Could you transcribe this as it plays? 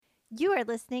You are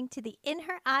listening to the In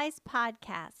Her Eyes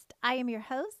podcast. I am your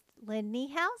host, Lynn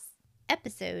Niehaus.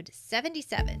 Episode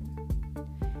 77.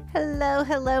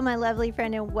 Hello, my lovely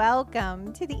friend, and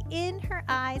welcome to the In Her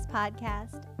Eyes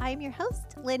podcast. I am your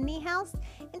host, Lynn Niehaus,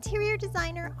 interior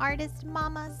designer, artist,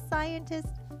 mama,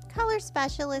 scientist, color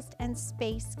specialist, and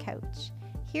space coach,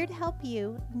 here to help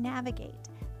you navigate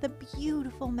the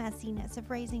beautiful messiness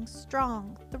of raising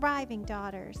strong, thriving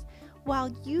daughters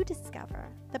while you discover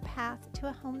the path to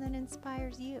a home that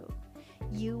inspires you.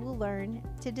 You will learn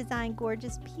to design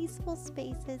gorgeous, peaceful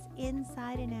spaces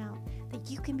inside and out that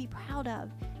you can be proud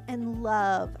of and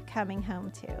love coming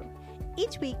home to.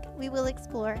 Each week, we will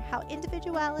explore how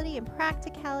individuality and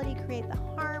practicality create the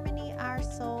harmony our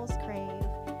souls crave.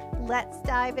 Let's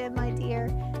dive in, my dear,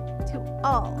 to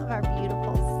all of our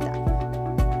beautiful stuff.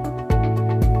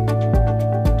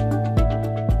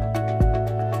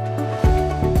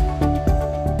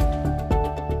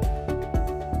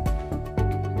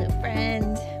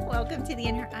 Welcome to the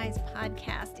In Her Eyes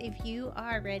podcast. If you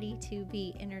are ready to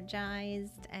be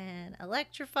energized and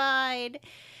electrified,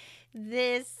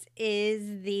 this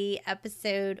is the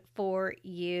episode for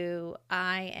you.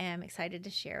 I am excited to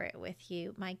share it with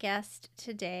you. My guest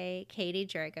today, Katie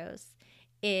Dragos,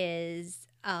 is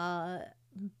a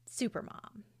super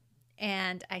mom.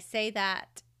 And I say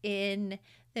that in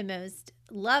the most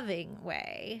loving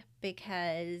way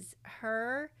because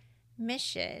her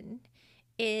mission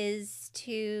is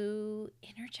to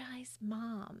energize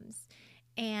moms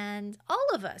and all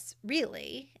of us,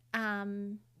 really.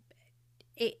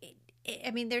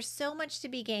 There's so much to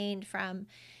be gained from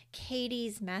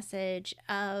Katie's message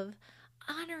of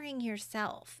honoring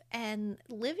yourself and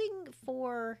living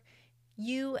for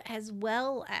you as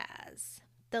well as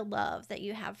the love that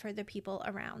you have for the people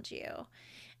around you.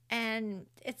 And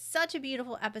it's such a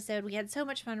beautiful episode. We had so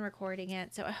much fun recording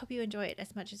it. So I hope you enjoy it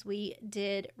as much as we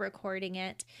did recording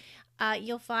it.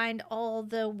 You'll find all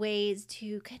the ways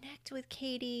to connect with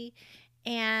Katie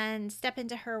and step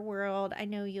into her world. I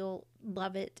know you'll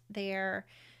love it there.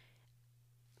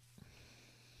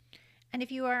 And if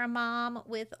you are a mom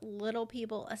with little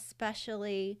people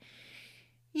especially,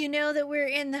 you know that we're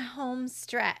in the home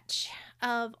stretch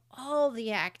of all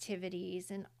the activities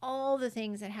and all the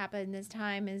things that happen this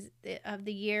time of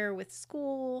the year with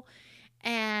school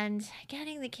and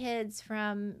getting the kids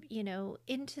from,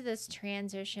 into this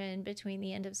transition between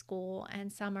the end of school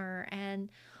and summer and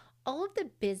all of the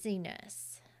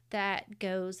busyness that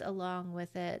goes along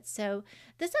with it. So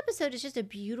this episode is just a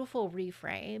beautiful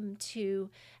reframe to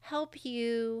help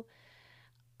you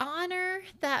honor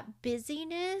that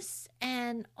busyness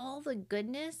and all the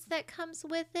goodness that comes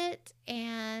with it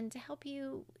and to help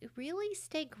you really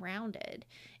stay grounded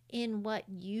in what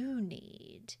you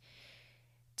need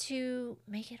to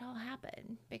make it all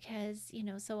happen because,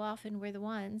 so often we're the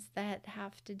ones that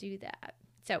have to do that.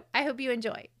 So I hope you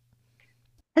enjoy.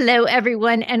 Hello,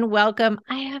 everyone, and welcome.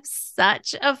 I have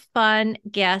such a fun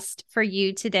guest for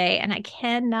you today, and I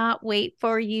cannot wait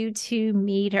for you to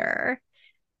meet her.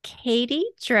 Katie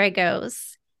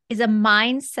Dragos is a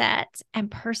mindset and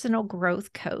personal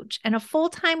growth coach and a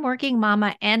full-time working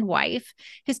mama and wife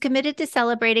who's committed to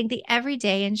celebrating the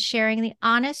everyday and sharing the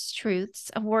honest truths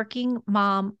of working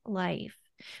mom life.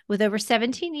 With over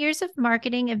 17 years of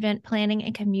marketing, event planning,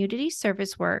 and community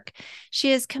service work,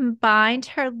 she has combined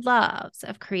her loves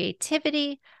of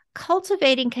creativity,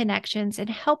 cultivating connections, and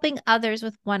helping others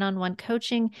with one-on-one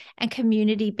coaching and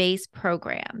community-based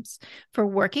programs for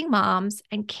working moms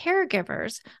and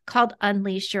caregivers called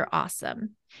Unleash Your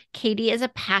Awesome. Katie is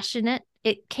passionate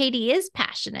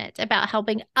about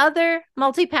helping other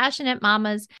multi-passionate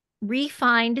mamas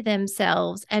refine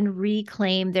themselves and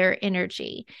reclaim their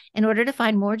energy in order to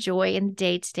find more joy in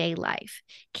day-to-day life.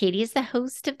 Katie is the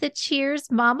host of the Cheers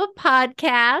Mama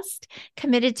podcast,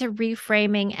 committed to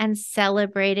reframing and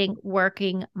celebrating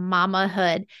working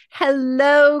mamahood.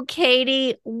 Hello,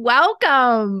 Katie.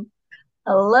 Welcome.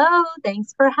 Hello.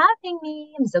 Thanks for having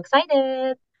me. I'm so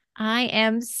excited. I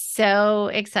am so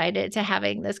excited to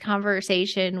having this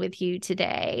conversation with you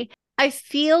today. I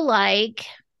feel like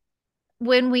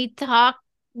when we talk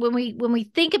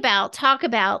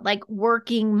about like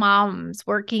working moms,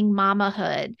 working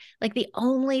mamahood, like the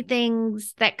only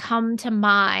things that come to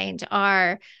mind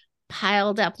are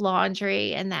piled up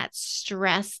laundry and that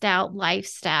stressed out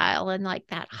lifestyle and like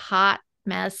that hot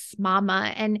mess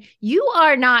mama. And you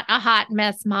are not a hot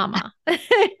mess mama.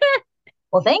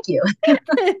 Well, thank you. So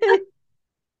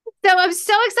I'm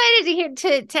so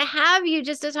excited to have you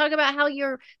just to talk about how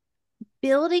you're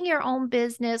building your own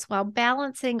business while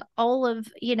balancing all of,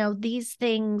 these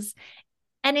things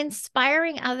and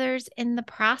inspiring others in the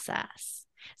process.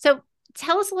 So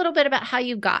tell us a little bit about how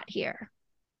you got here.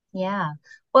 Yeah.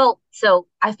 Well, so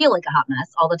I feel like a hot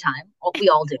mess all the time. We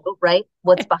all do, right?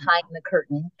 What's behind the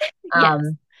curtain. Yes.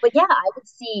 But yeah,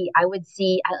 I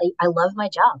love my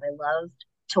job. I love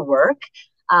to work.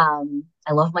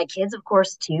 I love my kids, of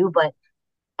course, too. But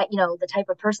the type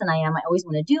of person I am, I always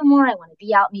want to do more. I want to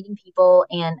be out meeting people,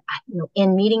 and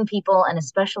in meeting people, and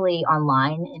especially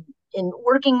online in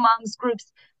working moms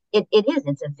groups,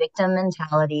 it's a victim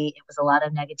mentality. It was a lot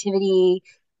of negativity,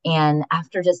 and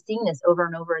after just seeing this over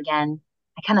and over again,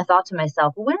 I kind of thought to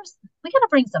myself, well, where's we got to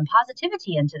bring some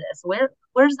positivity into this.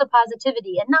 Where's the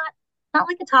positivity, and not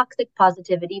like a toxic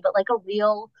positivity, but like a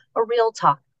real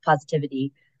talk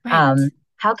positivity. Right.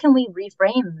 How can we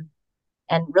reframe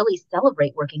and really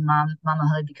celebrate working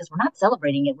mamahood, because we're not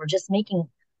celebrating it. We're just making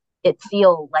it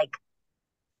feel like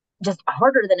just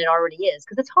harder than it already is,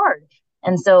 because it's hard.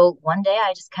 And so one day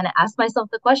I just kind of asked myself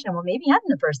the question, well, maybe I'm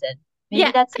the person. Maybe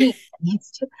Yeah. that's me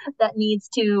that needs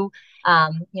to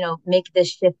make this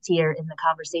shift here in the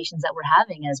conversations that we're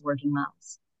having as working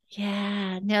moms.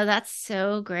 Yeah, no, that's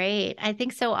so great. I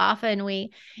think so often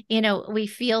we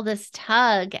feel this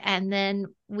tug and then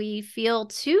we feel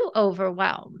too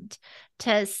overwhelmed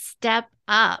to step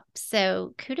up.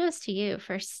 So kudos to you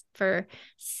for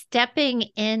stepping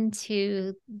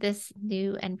into this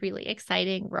new and really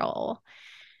exciting role.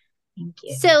 Thank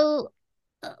you. So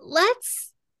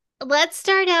let's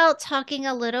start out talking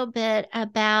a little bit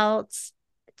about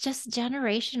just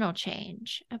generational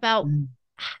change, about Mm.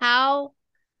 how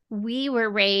we were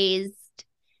raised,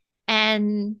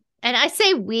 and I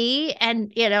say we,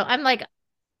 and I'm like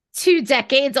 2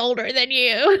 decades older than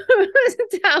you.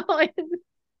 So,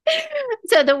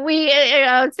 so the we,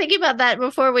 I was thinking about that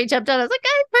before we jumped on. I was like,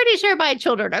 I'm pretty sure my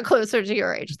children are closer to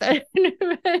your age than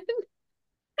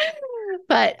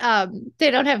but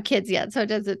they don't have kids yet, so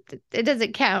it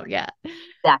doesn't count yet.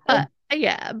 Exactly.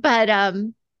 Yeah,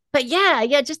 but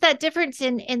yeah, just that difference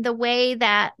in the way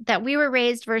that we were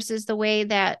raised versus the way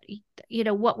that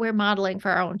what we're modeling for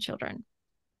our own children.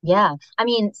 Yeah. I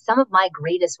mean, some of my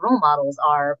greatest role models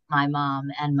are my mom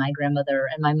and my grandmother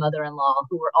and my mother-in-law,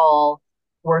 who were all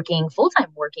working,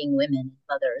 full-time working women,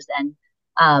 mothers. And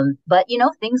but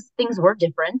things were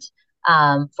different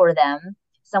for them.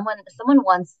 Someone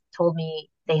once told me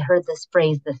they heard this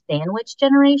phrase, the sandwich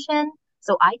generation.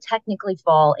 So I technically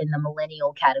fall in the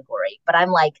millennial category, but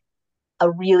I'm like a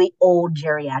really old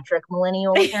geriatric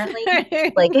millennial, apparently,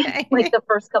 like like Okay. the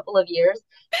first couple of years.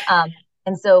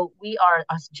 And so we are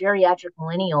us geriatric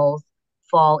millennials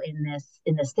fall in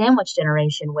this sandwich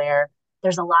generation where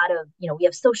there's a lot of, we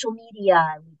have social media,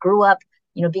 and we grew up,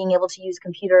 being able to use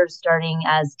computers starting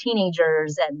as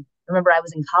teenagers. And remember, I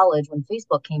was in college when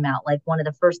Facebook came out, like one of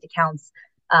the first accounts.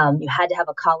 You had to have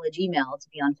a college email to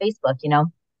be on Facebook.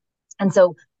 And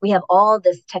so we have all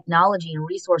this technology and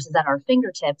resources at our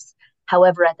fingertips.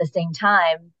 However, at the same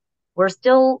time, we're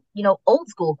still, old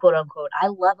school, quote unquote. I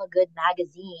love a good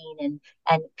magazine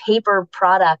and paper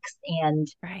products, and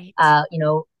Right.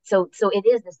 so it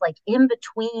is this like in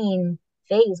between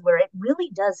phase where it really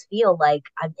does feel like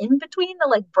I'm in between the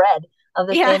like bread of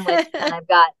the Yeah. sandwich, and I've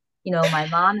got, my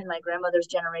mom and my grandmother's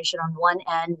generation on one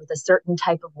end with a certain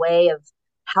type of way of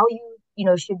how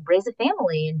should raise a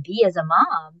family and be as a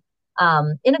mom,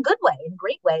 in a good way, in a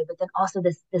great way, but then also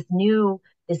this new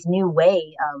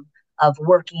way of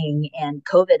working. And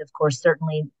COVID, of course,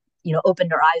 certainly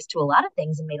opened our eyes to a lot of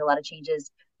things and made a lot of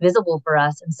changes visible for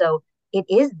us. And so it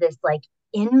is this like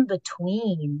in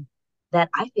between that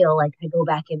I feel like I go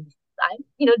back and I'm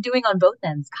doing on both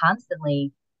ends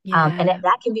constantly. Yeah.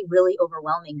 That can be really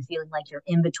overwhelming, feeling like you're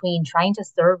in between, trying to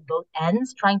serve both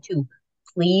ends, trying to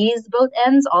please both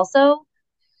ends also,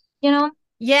 you know?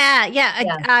 Yeah, yeah.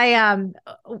 Yeah.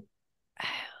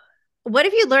 What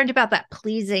have you learned about that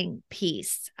pleasing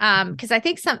piece? Because I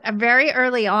think some very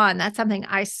early on, that's something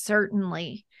I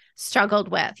certainly struggled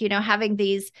with, having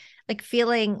these like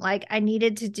feeling like I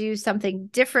needed to do something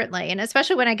differently. And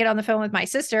especially when I get on the phone with my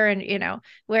sister and,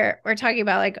 we're talking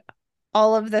about like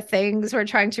all of the things we're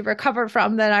trying to recover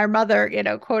from that our mother,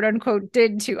 quote unquote,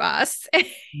 did to us.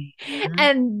 Mhm.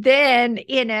 And then,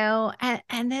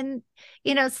 and then,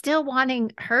 still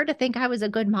wanting her to think I was a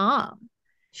good mom.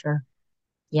 Sure.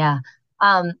 Yeah.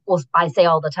 Well, I say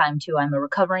all the time too, I'm a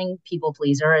recovering people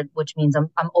pleaser, which means I'm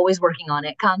always working on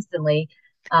it constantly.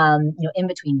 In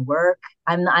between work,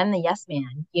 I'm the yes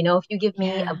man. If you give me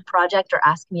a Yeah. project or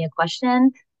ask me a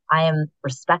question, I am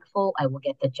respectful. I will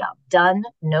get the job done,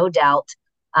 no doubt.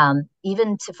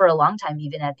 Even for a long time,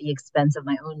 even at the expense of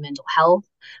my own mental health,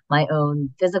 my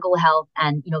own physical health,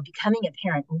 and becoming a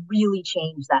parent really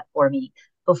changed that for me.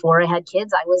 Before I had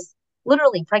kids, I was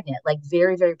literally pregnant, like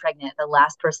very, very pregnant, the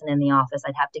last person in the office,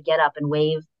 I'd have to get up and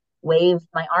wave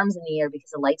my arms in the air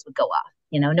because the lights would go off.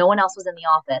 No one else was in the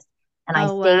office. And I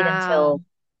Oh, stayed wow.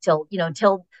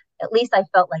 till at least I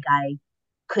felt like I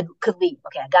could leave.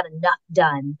 Okay, I got enough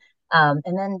done. And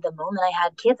then the moment I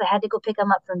had kids, I had to go pick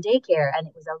them up from daycare. And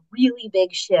it was a really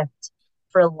big shift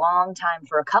for a long time.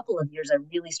 For a couple of years, I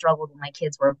really struggled when my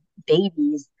kids were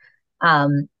babies,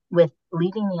 with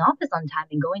leaving the office on time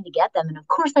and going to get them. And of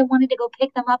course, I wanted to go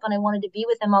pick them up and I wanted to be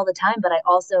with them all the time, but I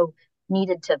also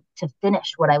needed to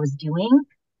finish what I was doing.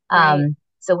 Right.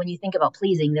 So when you think about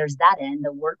pleasing, there's that end,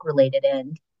 the work related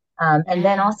end. And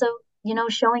then Yeah. also,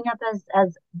 showing up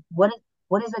as what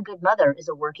what is a good mother? Is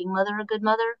a working mother a good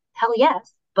mother? Hell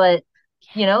yes. But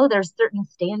there's certain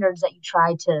standards that you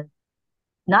try to,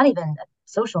 not even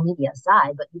social media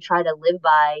aside, but you try to live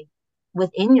by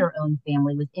within your own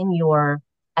family, within your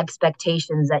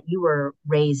expectations that you were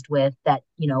raised with, that,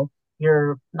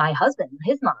 my husband,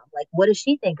 his mom, like, what does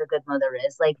she think a good mother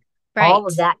is? Like, all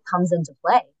Right. of that comes into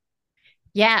play.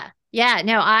 Yeah. Yeah.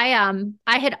 No,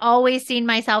 I had always seen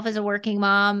myself as a working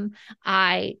mom.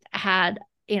 I had,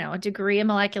 a degree in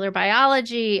molecular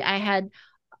biology.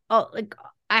 Like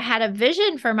I had a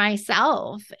vision for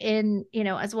myself in,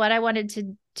 as what I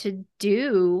wanted to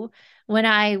do when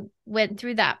I went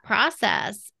through that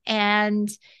process. And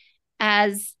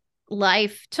as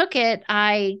life took it,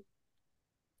 I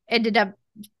ended up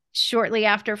shortly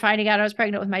after finding out I was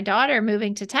pregnant with my daughter,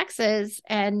 moving to Texas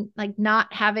and like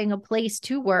not having a place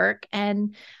to work.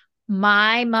 And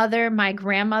my mother, my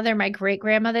grandmother, my great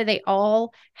grandmother, they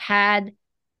all had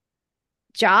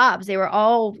jobs. They were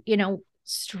all,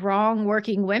 strong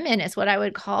working women, is what I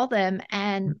would call them.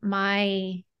 And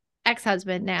my ex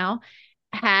husband now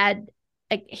had,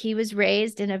 like, he was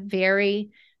raised in a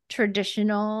very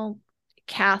traditional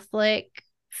Catholic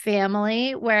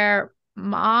family where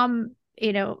mom,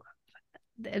 he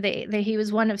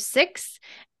was one of six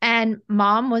and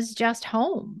mom was just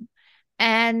home.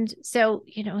 And so,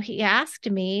 he asked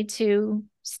me to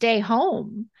stay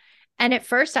home. And at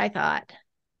first I thought,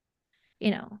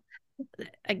 you know,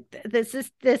 like, this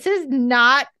is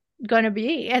not going to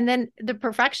be. And then the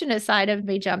perfectionist side of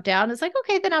me jumped out. It's like,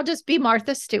 okay, then I'll just be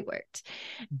Martha Stewart.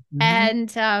 Mm-hmm.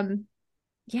 And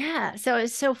yeah, so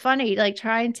it's so funny, like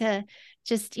trying to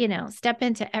just, step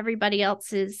into everybody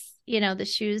else's, the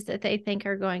shoes that they think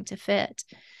are going to fit.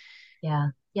 Yeah.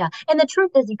 Yeah. And the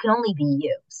truth is you can only be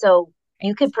you. So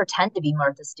you could pretend to be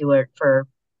Martha Stewart for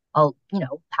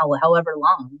however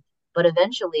long, but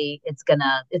eventually it's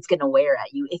gonna wear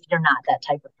at you if you're not that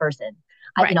type of person.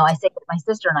 I Right. say my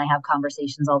sister and I have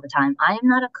conversations all the time. I am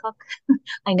not a cook.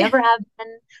 I never have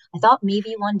been. I thought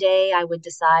maybe one day I would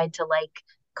decide to like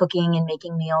cooking and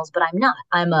making meals, but I'm not.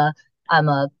 I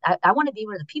want to be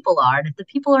where the people are. And if the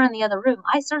people are in the other room,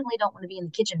 I certainly don't want to be in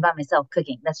the kitchen by myself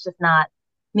cooking. That's just not,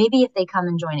 maybe if they come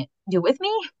and join it, do with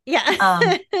me. Yeah.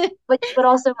 Um, but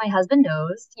also my husband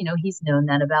knows, he's known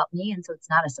that about me, and so it's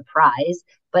not a surprise.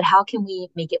 But how can we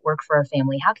make it work for our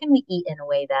family? How can we eat in a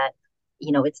way that,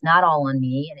 it's not all on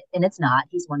me, and it's not.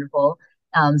 He's wonderful,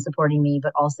 supporting me,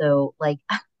 but also like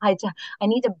I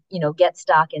need to, get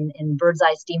stock in bird's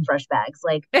eye steam fresh bags.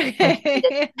 Like my kids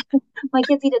eat my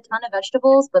kids eat a ton of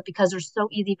vegetables, but because they're so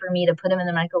easy for me to put them in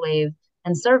the microwave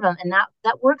and serve them, and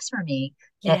that works for me,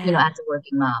 Yeah. as a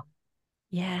working mom.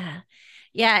 Yeah.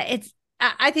 Yeah.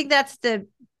 I think that's the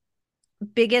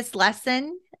biggest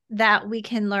lesson that we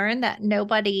can learn that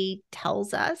nobody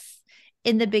tells us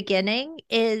in the beginning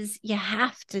is you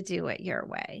have to do it your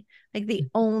way. Like the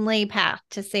only path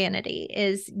to sanity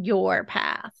is your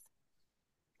path.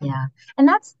 Yeah. And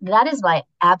that is my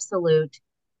absolute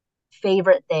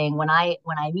favorite thing when I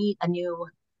meet a new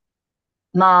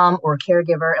mom or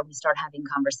caregiver and we start having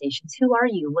conversations. Who are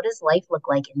you? What does life look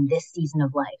like in this season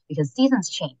of life? Because seasons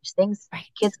change. Right.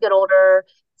 Kids get older,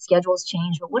 schedules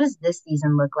change, but what does this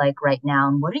season look like right now?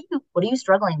 And what are you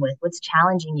struggling with? What's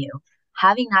challenging you?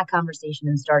 Having that conversation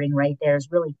and starting right there is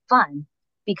really fun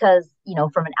because,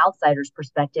 from an outsider's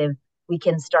perspective, we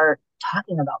can start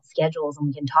talking about schedules and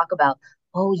we can talk about,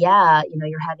 oh yeah,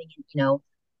 you're having,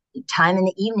 time in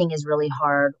the evening is really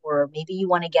hard, or maybe you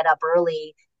want to get up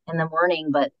early in the morning,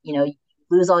 but you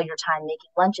lose all your time making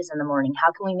lunches in the morning.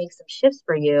 How can we make some shifts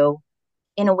for you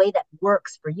in a way that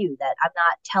works for you? That I'm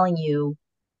not telling you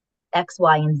X,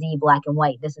 Y, and Z, black and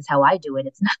white. This is how I do it.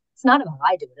 It's not about how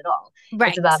I do it at all. It's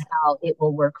Right. about how it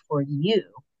will work for you.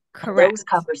 And those Correct.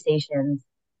 conversations,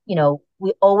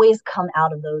 we always come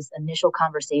out of those initial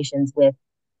conversations with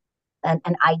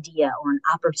an idea or an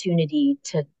opportunity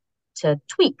to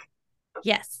tweak.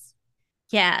 Yes.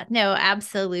 Yeah. No,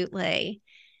 absolutely.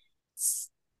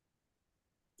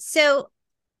 So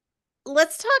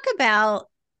let's talk about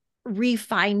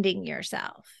refinding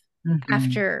yourself Hmm.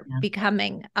 after Yeah.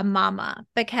 becoming a mama,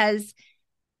 because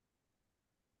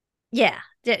yeah,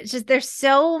 just there's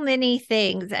so many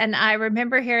things. And I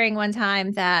remember hearing one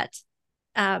time that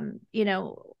you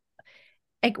know,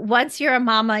 like once you're a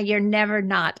mama, you're never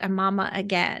not a mama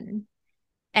again.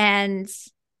 And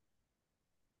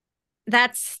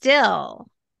that still,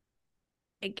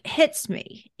 it hits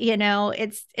me,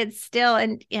 it's still,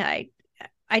 and yeah,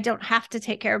 I don't have to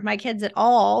take care of my kids at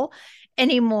all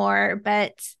anymore,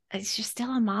 but it's just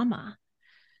still a mama.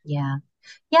 Yeah.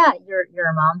 Yeah, you're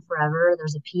a mom forever.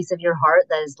 There's a piece of your heart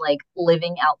that is like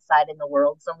living outside in the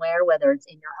world somewhere, whether it's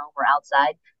in your home or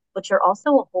outside, but you're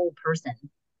also a whole person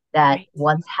that Right.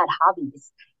 once had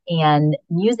hobbies and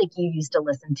music you used to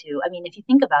listen to. I mean, if you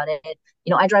think about it,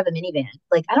 I drive a minivan.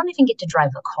 Like I don't even get to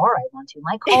drive the car I want to.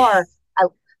 My car, I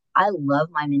I love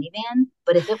my minivan,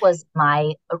 but if it was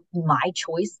my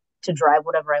choice to drive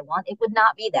whatever I want, it would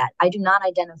not be that. I do not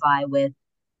identify with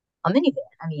a minivan.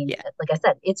 I mean, Yeah. like I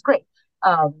said, it's great.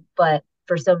 But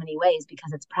for so many ways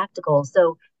because it's practical.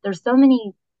 So there's so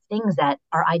many things that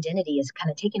our identity is kind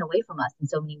of taken away from us in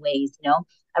so many ways.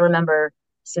 I remember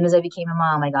as soon as I became a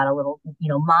mom, I got a little,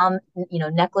 mom,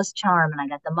 necklace charm, and I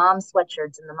got the mom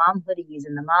sweatshirts and the mom hoodies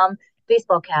and the mom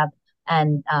baseball cap.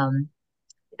 And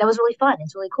that was really fun.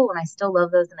 It's really cool. And I still love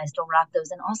those and I still rock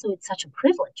those. And also it's such a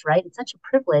privilege, right? It's such a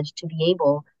privilege to be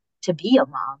able to be a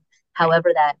mom, Right.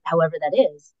 however that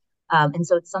is. And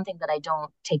so it's something that I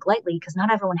don't take lightly because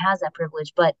not everyone has that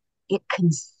privilege, but it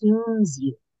consumes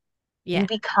you. You Yeah.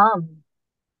 become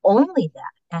only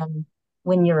that. And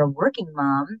when you're a working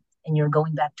mom and you're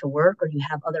going back to work or you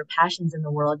have other passions in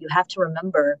the world, you have to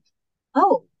remember,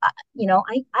 oh,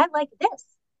 I like this.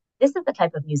 This is the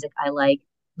type of music I like.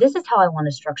 This is how I want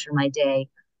to structure my day.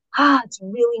 It's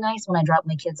really nice when I drop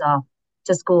my kids off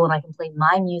to school and I can play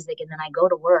my music and then I go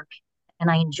to work and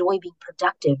I enjoy being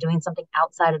productive, doing something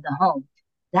outside of the home.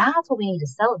 That's what we need to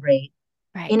celebrate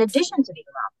in Right. addition to being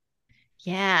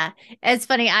Yeah. It's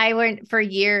funny. I went for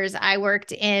years, I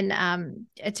worked in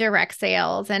direct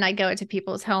sales, and I go to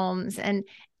people's homes, and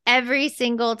every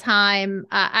single time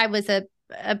I was a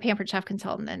pampered chef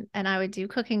consultant, and I would do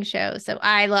cooking shows. So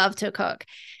I love to cook.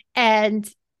 And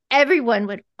everyone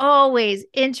would always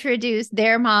introduce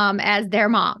their mom as their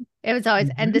mom. It was always,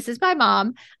 a and mom. this is my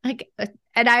mom. Like,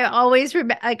 and I always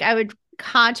remember, like, I would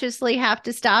consciously have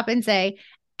to stop and say,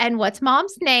 and what's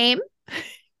mom's name?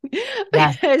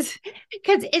 Yes.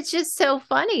 Because it's just so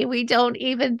funny. We don't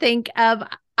even think of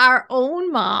our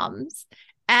own moms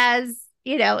as,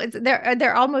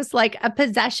 they're almost like a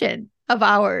possession of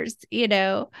ours.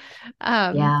 Yeah.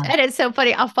 And it's so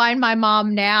funny. I'll find my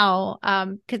mom now,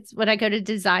 because when I go to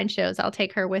design shows, I'll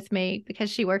take her with me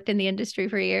because she worked in the industry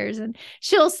for years, and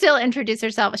she'll still introduce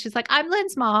herself. She's like, I'm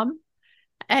Lynn's mom.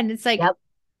 And it's like, Yep.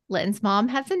 Lynn's mom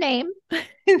has a name.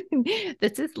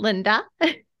 This is Linda.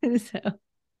 So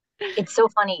It's so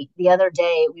funny. The other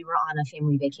day we were on a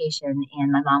family vacation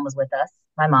and my mom was with us,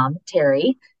 my mom,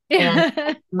 Terry, and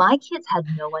yeah. my kids had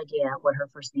no idea what her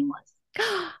first name was.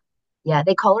 Yeah,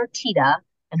 they call her Tita,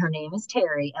 and her name is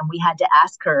Terry. And we had to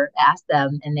ask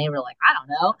them, and they were like, I don't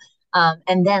know.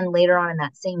 And then later on in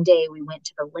that same day, we went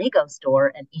to the Lego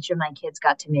store, and each of my kids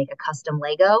got to make a custom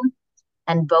Lego.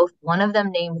 And both one of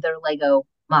them named their Lego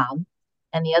mom,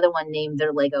 and the other one named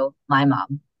their Lego my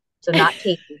mom. So not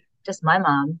Katie, just my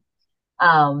mom.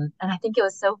 And I think it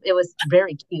was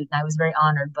very cute, and I was very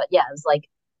honored. But yeah, it was like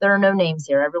there are no names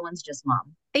here. Everyone's just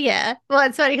mom. Yeah. Well,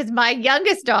 it's funny because my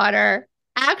youngest daughter,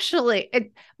 actually,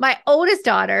 my oldest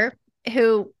daughter,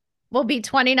 who will be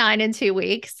 29 in 2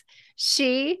 weeks,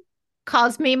 she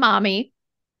calls me mommy.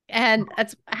 And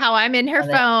that's how I'm in her Love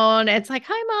it. phone. It's like,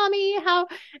 hi, mommy. How?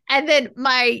 And then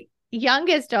my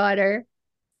youngest daughter,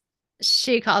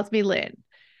 she calls me Lynn.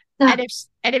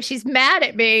 And if she's mad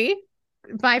at me,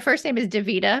 my first name is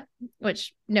Davita,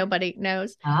 which nobody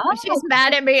knows. If Oh, she's mad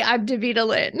okay. at me, I'm Davita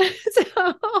Lynn.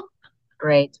 So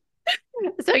Great.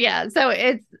 yeah, so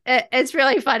it's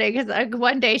really funny because like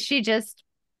one day she just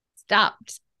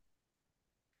stopped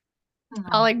Oh.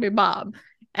 calling me mom,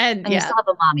 and And you yeah, still have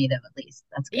a mommy though, at least.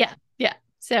 That's good. yeah.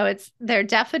 So they're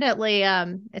definitely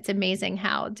it's amazing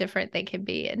how different they can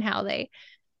be and how they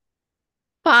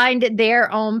find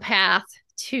their own path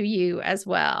to you as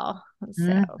well.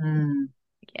 So Hmm.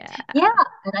 yeah, Yeah.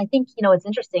 And I think, it's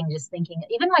interesting just thinking,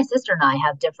 even my sister and I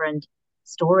have different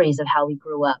stories of how we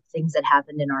grew up, things that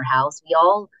happened in our house. We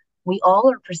all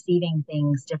are perceiving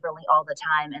things differently all the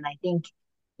time. And I think,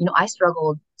 I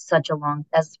struggled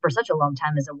for such a long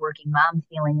time as a working mom,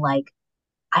 feeling like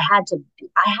I had to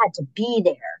be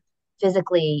there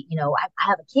physically, I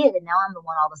have a kid and now I'm the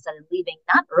one all of a sudden leaving,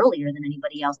 not earlier than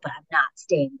anybody else, but I'm not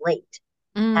staying late.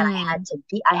 And Mm.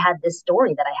 I had this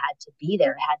story that I had to be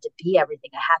there. I had to be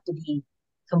everything. I have to be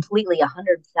completely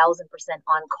 100,000%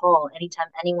 on call anytime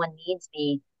anyone needs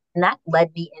me. And that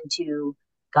led me into,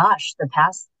 gosh, the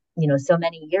past, so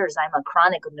many years, I'm a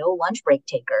chronic no lunch break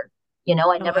taker. I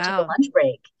Oh, never take a wow. lunch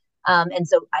break. And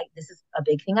so this is a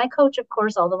big thing I coach, of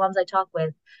course, all the moms I talk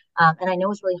with. And I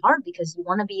know it's really hard because you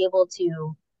want to be able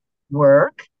to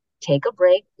work, take a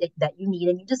break that you need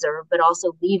and you deserve, but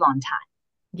also leave on time.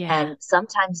 Yeah. And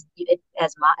sometimes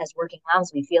as working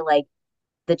moms, we feel like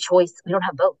the choice, we don't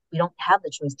have both. We don't have the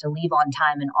choice to leave on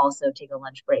time and also take a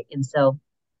lunch break. And so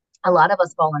a lot of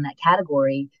us fall in that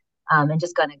category. And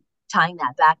just kind of tying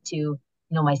that back to,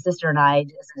 my sister and I,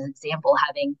 as an example,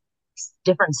 having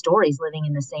different stories living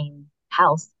in the same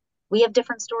house. We have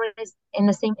different stories in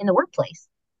the workplace,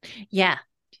 Yeah.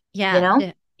 you Yeah.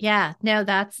 know? Yeah. No,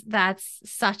 that's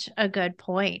such a good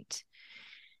point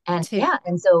And too. yeah,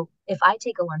 and so if I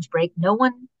take a lunch break, no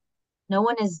one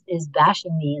is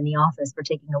bashing me in the office for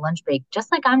taking a lunch break,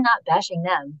 just like I'm not bashing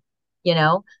them, you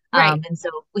know? Right. And so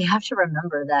we have to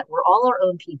remember that we're all our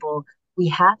own people. We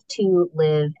have to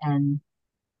live and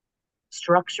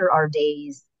structure our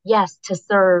days, yes, to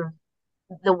serve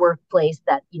the workplace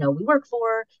that, we work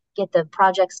for, get the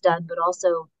projects done, but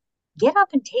also get up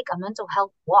and take a mental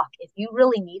health walk if you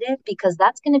really need it, because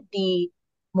that's going to be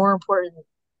more important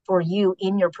for you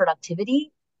in your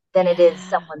productivity than it is Yeah.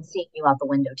 someone seeing you out the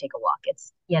window take a walk.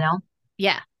 It's.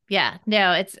 Yeah. Yeah.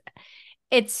 No,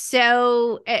 it's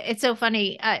so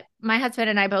funny. My husband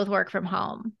and I both work from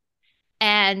home,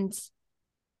 and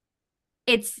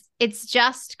it's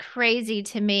just crazy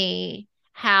to me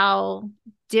how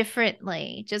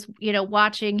differently, just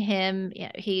watching him.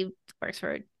 He works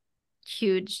for a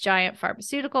huge giant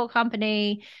pharmaceutical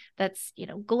company that's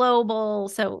global,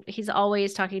 so he's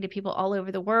always talking to people all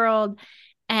over the world.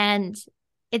 And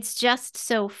it's just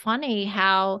so funny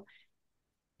how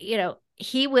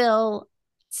he will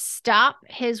stop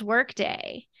his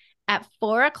workday at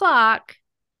 4 o'clock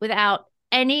without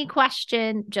any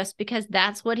question, just because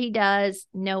that's what he does.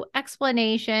 No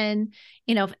explanation.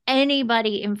 If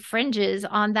anybody infringes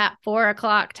on that 4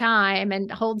 o'clock time and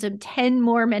holds him 10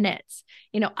 more minutes,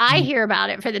 I hear about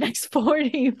it for the next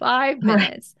 45 Right.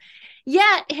 minutes.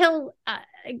 Yet he'll,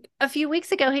 a few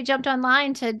weeks ago, he jumped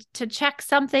online to check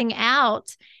something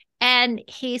out, and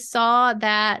he saw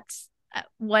that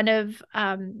one of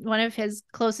his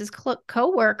closest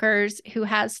co-workers, who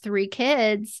has 3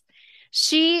 kids,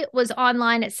 she was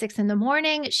online at 6 in the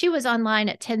morning, she was online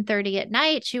at 10:30 at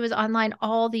night, she was online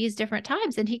all these different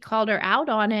times, and he called her out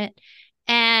on it.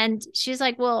 And she's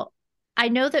like, well, I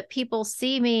know that people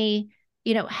see me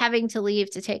having to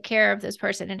leave to take care of this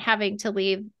person and having to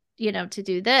leave to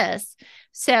do this,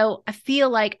 so I feel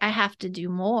like I have to do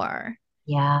more.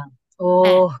 Yeah.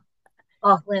 And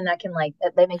Oh, Lynn, that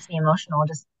makes me emotional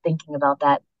just thinking about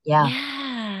that. Yeah.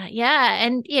 yeah, yeah.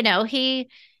 And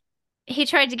he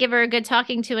tried to give her a good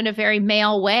talking to in a very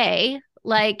male way,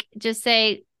 like just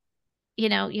say, you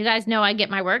guys know I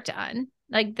get my work done,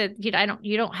 like that. You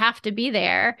don't have to be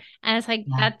there. And it's like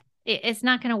Yeah. that. It's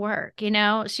not going to work.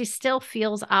 She still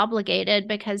feels obligated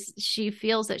because she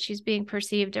feels that she's being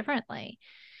perceived differently.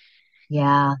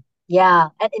 Yeah. Yeah.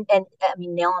 And I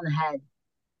mean, nail on the head.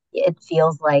 It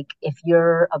feels like if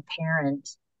you're a parent,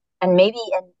 and maybe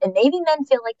men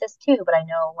feel like this too, but I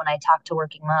know when I talk to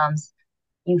working moms,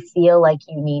 you feel like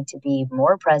you need to be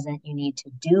more present, you need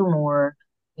to do more,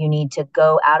 you need to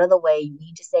go out of the way, you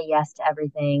need to say yes to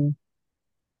everything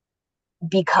Yeah.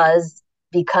 because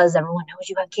everyone knows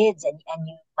you have kids, and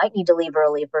you might need to leave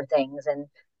early for things. And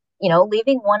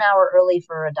leaving 1 hour early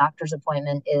for a doctor's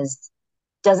appointment is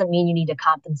doesn't mean you need to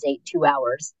compensate 2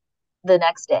 hours the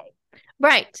next day.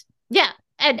 Right. Yeah.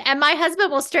 And my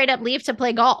husband will straight up leave to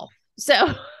play golf. So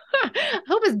I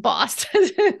hope his boss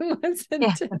doesn't listen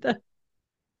Yeah. to the.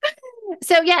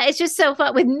 So yeah, it's just so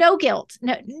fun with no guilt.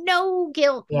 No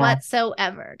guilt Yeah.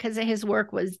 whatsoever, because his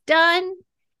work was done,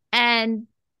 and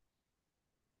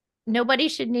nobody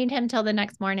should need him till the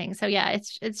next morning. So yeah,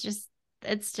 it's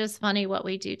just funny what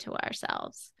we do to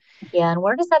ourselves. Yeah, and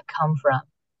where does that come from?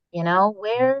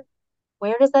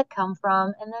 Where does that come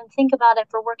from? And then think about it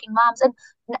for working moms.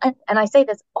 And I say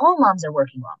this, all moms are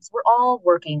working moms. We're all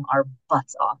working our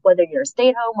butts off, whether you're a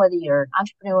stay-at-home, whether you're an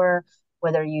entrepreneur,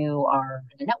 whether you are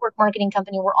in a network marketing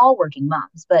company, we're all working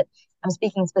moms. But I'm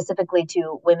speaking specifically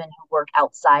to women who work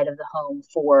outside of the home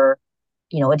for,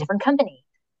 a different company.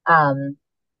 Um,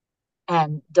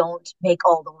 and don't make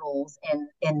all the rules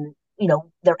in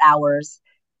their hours.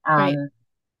 Right. Um,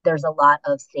 there's a lot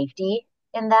of safety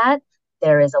in that.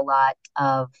 there is a lot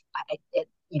of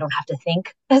you don't have to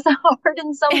think as hard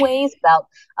in some ways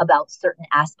about certain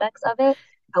aspects of it.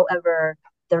 However,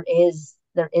 there is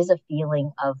a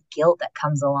feeling of guilt that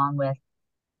comes along with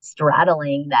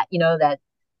straddling that,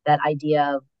 that idea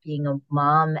of being a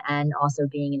mom and also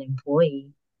being an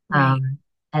employee, Right.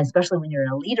 and especially when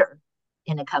you're a leader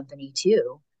in a company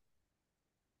too.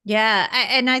 Yeah.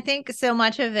 And I think so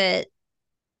much of it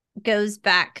goes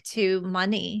back to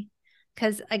money,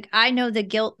 because like I know the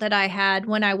guilt that I had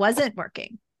when I wasn't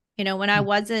working, when I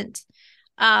wasn't.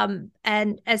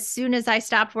 And as soon as I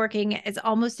stopped working, it's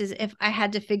almost as if I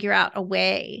had to figure out a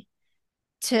way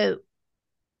to,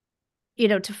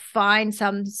 to find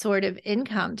some sort of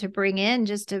income to bring in,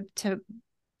 just to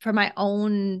for my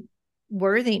own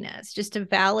worthiness, just to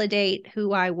validate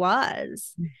who I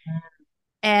was. Mhm.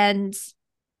 And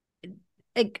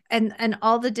and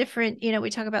all the different, we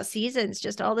talk about seasons,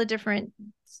 just all the different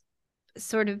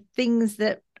sort of things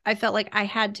that I felt like I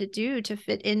had to do to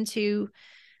fit into,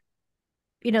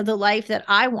 the life that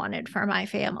I wanted for my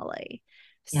family.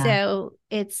 Yeah, So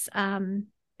it's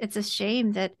a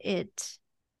shame that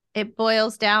it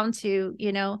boils down to,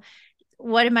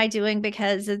 what am I doing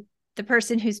because of the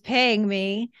person who's paying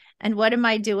me, and what am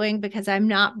I doing because I'm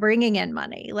not bringing in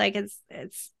money? Like it's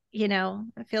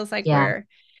it feels like yeah,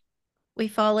 we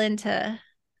fall into,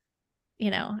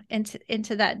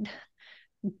 into that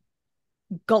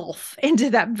gulf, into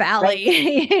that right. valley,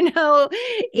 either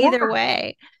Yeah.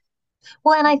 way.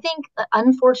 Well, and I think,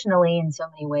 unfortunately, in so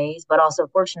many ways, but also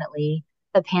fortunately,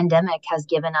 the pandemic has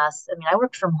given us. I mean, I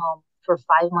worked from home for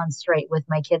 5 months straight with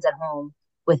my kids at home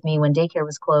with me when daycare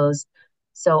was closed.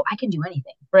 So I can do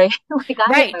anything, right? Like I get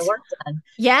my Right. work done.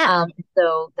 Yeah.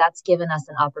 So that's given us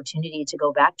an opportunity to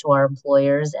go back to our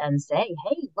employers and say,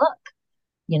 hey, look,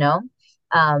 you know,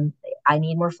 um, I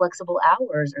need more flexible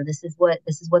hours, or this is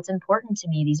what's important to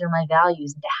me. These are my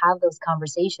values, and to have those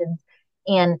conversations.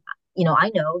 And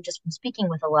I know just from speaking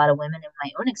with a lot of women in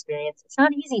my own experience, it's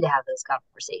not easy to have those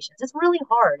conversations. It's really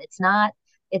hard. It's not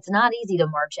easy to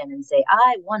march in and say,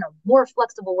 I want a more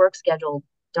flexible work schedule.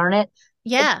 Darn it.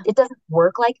 It, Yeah. it doesn't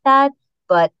work like that.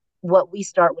 But what we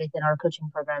start with in our coaching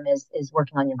program is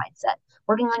working on your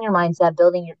mindset,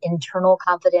 building your internal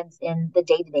confidence in the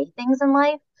day-to-day things in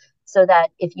life, so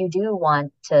that if you do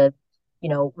want to,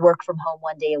 work from home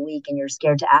one day a week and you're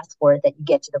scared to ask for it, that you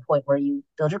get to the point where you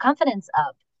build your confidence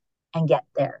up and get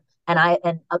there. And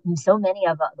so many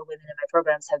of the women in my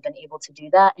programs have been able to do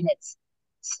that, and it's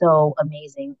so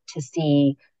amazing to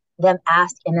see them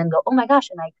ask and then go, "Oh my gosh!"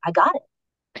 And I got it.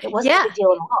 It wasn't a Yeah. big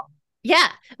deal at all. Yeah.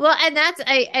 Well, and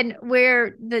and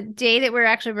where the day that we're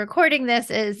actually recording this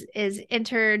is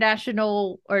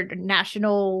International or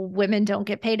National Women Don't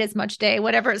Get Paid as Much Day,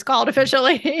 whatever it's called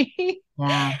officially.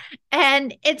 Yeah,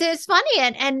 And it's funny,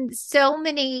 and so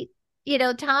many,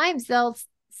 times they'll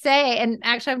say, and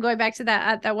actually I'm going back to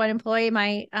that one employee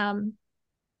my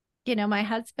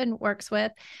husband works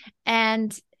with,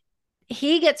 and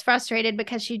he gets frustrated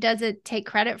because she doesn't take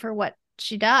credit for what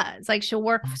she does. Like she'll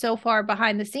work so far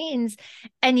behind the scenes,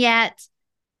 and yet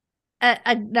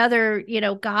another,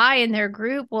 guy in their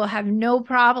group will have no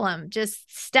problem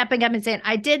just stepping up and saying,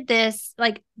 I did this,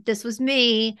 like this was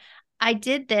me, I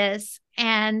did this.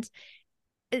 And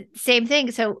same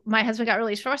thing. So my husband got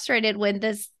really frustrated when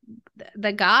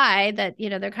the guy that,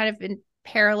 they're kind of in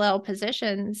parallel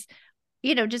positions,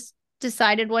 just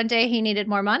decided one day he needed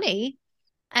more money,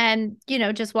 and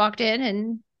just walked in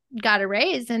and got a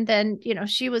raise. And then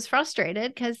she was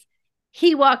frustrated because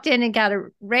he walked in and got a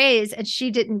raise and she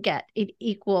didn't get an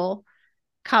equal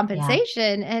yeah,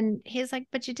 compensation. And he's like,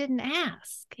 but you didn't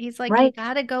ask. He's like, you right.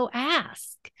 gotta go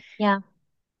ask. Yeah,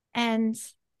 And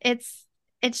it's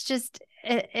just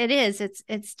it is,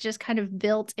 it's just kind of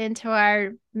built into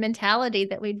our mentality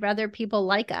that we'd rather people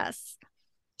like us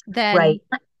than. right.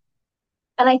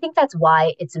 And I think that's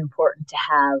why it's important to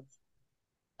have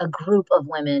a group of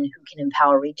women who can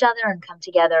empower each other and come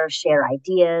together, share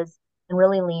ideas, and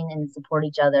really lean and support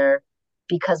each other,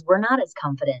 because we're not as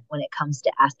confident when it comes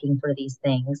to asking for these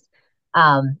things.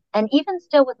 And even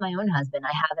still with my own husband,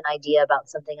 I have an idea about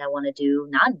something I want to do,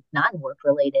 non work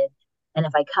related. And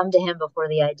if I come to him before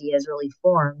the idea is really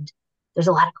formed, there's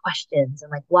a lot of questions and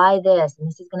like, why this? And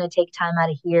this is going to take time out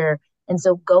of here. And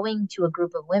so going to a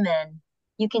group of women,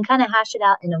 you can kind of hash it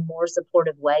out in a more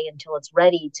supportive way until it's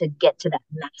ready to get to that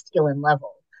masculine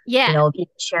level, Yeah.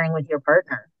 sharing with your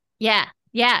partner. Yeah.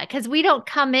 Yeah. Because we don't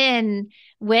come in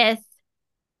with,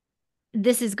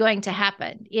 this is going to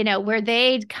happen, where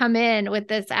they'd come in with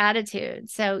this attitude.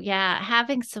 So, yeah,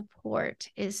 having support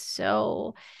is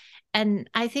so, and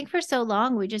I think for so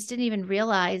long, we just didn't even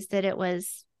realize that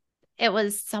it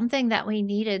was something that we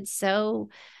needed so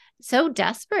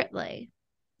desperately.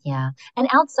 Yeah. And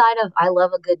outside of, I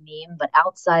love a good meme, but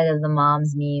outside of the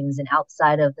mom's memes and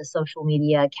outside of the social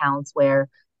media accounts where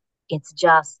it's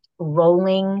just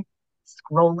rolling,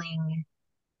 scrolling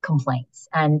complaints.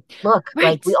 And look, like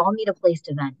Right. we all need a place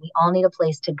to vent. We all need a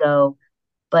place to go.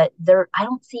 But there, I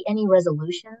don't see any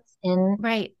resolutions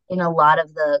Right. in a lot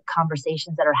of the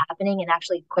conversations that are happening. And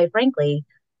actually, quite frankly,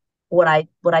 what I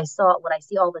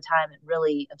see all the time, it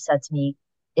really upsets me,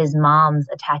 is moms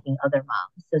attacking other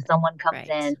moms. So someone comes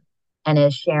Right. in and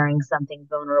is sharing something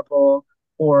vulnerable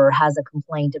or has a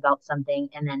complaint about something,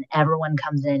 and then everyone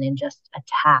comes in and just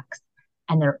attacks,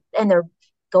 and they're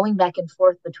going back and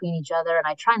forth between each other. And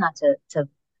I try not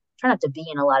to be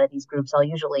in a lot of these groups. I'll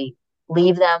usually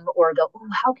leave them or go, oh,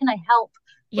 how can I help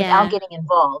without Yeah. getting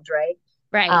involved, right?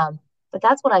 Right. Um, but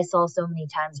that's what I saw so many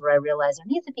times where I realized there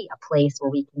needs to be a place where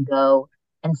we can go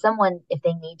and someone, if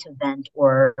they need to vent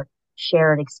or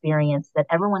share an experience, that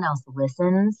everyone else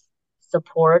listens,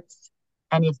 supports,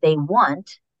 and if they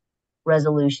want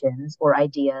resolutions or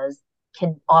ideas,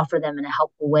 can offer them in a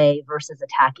helpful way versus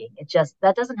attacking. It just,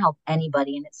 that doesn't help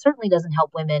anybody. And it certainly doesn't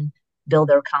help women build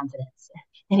their confidence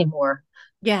anymore.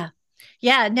 Yeah.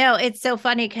 Yeah. No, it's so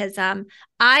funny because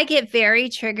I get very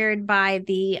triggered by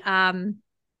the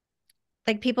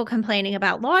like people complaining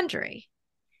about laundry.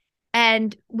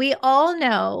 And we all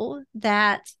know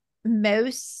that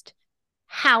most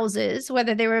houses,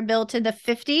 whether they were built in the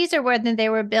 50s or whether they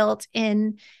were built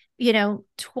in,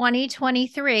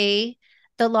 2023,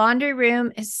 the laundry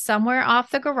room is somewhere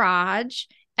off the garage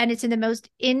and it's in the most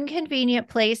inconvenient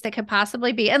place that could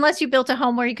possibly be, unless you built a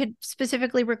home where you could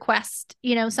specifically request,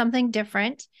 something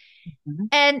different. Mm-hmm.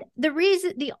 And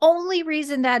the only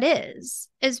reason that is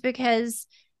because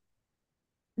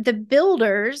the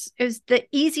builders is the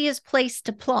easiest place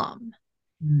to plumb.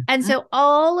 And Mm-hmm. so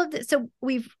all of this, so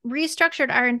we've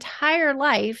restructured our entire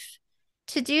life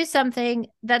to do something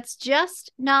that's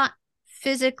just not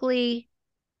physically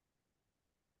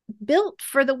built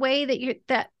for the way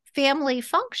that family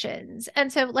functions.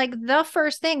 And so like the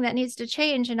first thing that needs to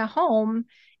change in a home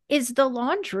is the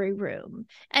laundry room.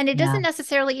 And it Yeah. doesn't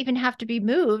necessarily even have to be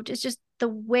moved. It's just the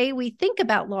way we think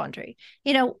about laundry.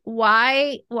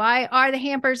 Why are the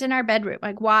hampers in our bedroom?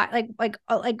 Like why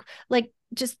like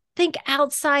just think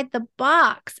outside the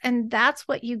box. And that's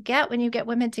what you get when you get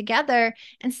women together.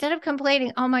 Instead of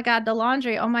complaining, oh my God, the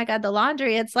laundry, oh my God, the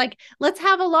laundry. It's like, let's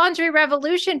have a laundry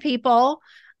revolution, people.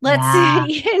 Let's Yeah.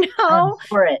 you I'm know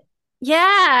for it.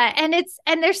 yeah.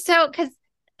 And they're so because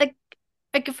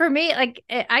like for me, like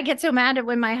I get so mad at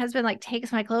when my husband like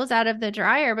takes my clothes out of the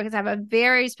dryer because I have a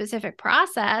very specific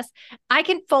process. I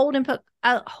can fold and put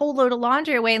a whole load of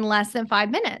laundry away in less than 5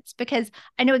 minutes because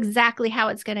I know exactly how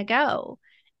it's going to go.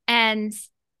 And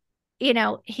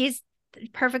he's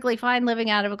perfectly fine living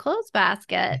out of a clothes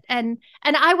basket. And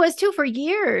I was too for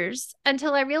years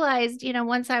until I realized,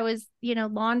 once I was,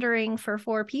 laundering for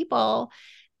four people,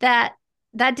 that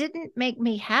that didn't make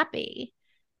me happy.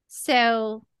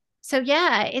 So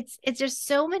yeah, it's just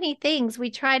so many things. We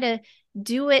try to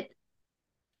do it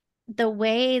the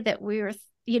way that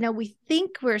we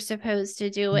think we're supposed to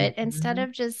do it instead Mm-hmm.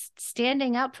 of just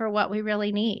standing up for what we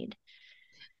really need.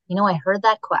 I heard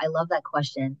that. I love that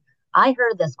question. I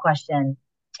heard this question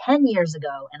 10 years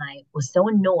ago and I was so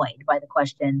annoyed by the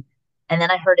question. And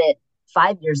then I heard it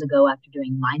 5 years ago after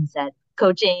doing mindset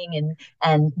coaching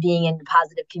and being in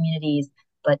positive communities.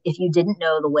 But if you didn't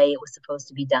know the way it was supposed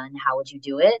to be done, how would you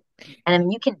do it? And I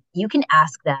mean, you can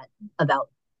ask that about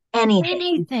anything. You can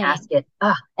Anything. ask it,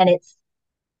 and it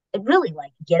really,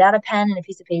 like, get out a pen and a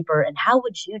piece of paper and how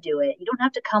would you do it? You don't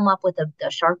have to come up with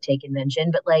a Shark Tank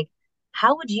invention, but like,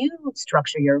 how would you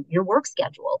structure your work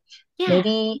schedule? Yeah.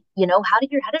 Maybe, how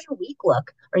does your week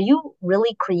look? Are you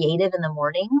really creative in the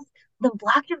mornings? Then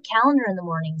block your calendar in the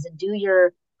mornings and do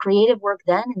your creative work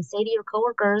then and say to your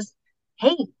coworkers,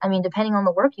 hey, I mean, depending on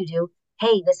the work you do,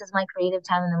 hey, this is my creative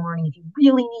time in the morning. If you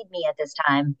really need me at this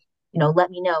time,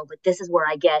 let me know. But this is where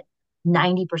I get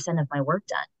 90% of my work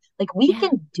done. Like, we Yeah.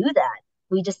 can do that.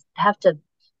 We just have to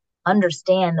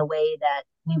understand the way that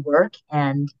we work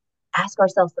and ask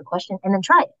ourselves the question and then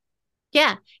try it.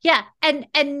 Yeah. Yeah. And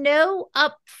know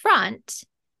up front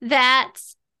that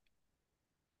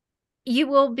you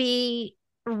will be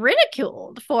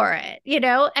ridiculed for it.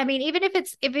 I mean, even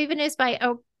it's by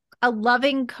a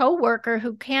loving coworker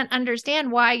who can't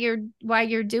understand why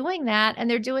you're doing that, and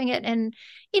they're doing it in,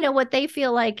 what they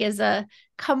feel like is a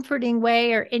comforting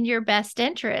way or in your best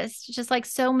interest, just like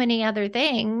so many other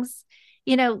things.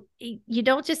 You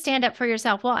don't just stand up for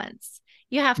yourself once.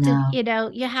 You have to, No.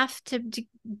 you have to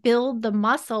build the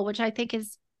muscle, which I think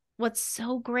is what's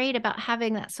so great about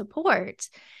having that support,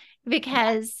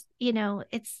 because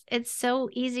it's so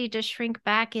easy to shrink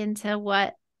back into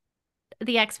what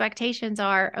the expectations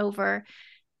are over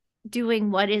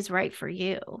doing what is right for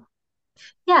you.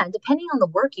 Yeah, depending on the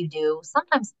work you do,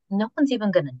 sometimes no one's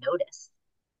even going to notice.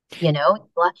 You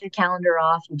block your calendar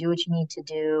off, you do what you need to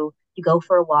do, you go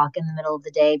for a walk in the middle of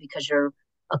the day because you're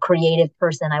a creative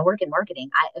person. I work in marketing.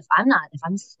 If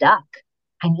I'm stuck,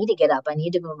 I need to get up. I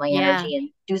need to move my Yeah. energy and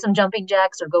do some jumping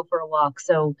jacks or go for a walk.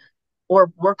 So,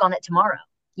 or work on it tomorrow.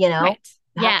 You know, Right.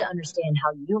 you have Yeah. to understand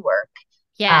how you work.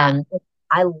 Yeah. Um,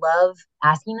 I love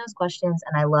asking those questions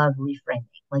and I love reframing,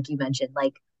 like you mentioned,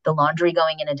 like the laundry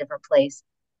going in a different place,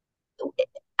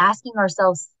 asking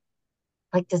ourselves,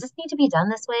 like, does this need to be done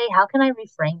this way? How can I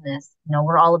reframe this?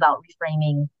 We're all about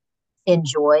reframing in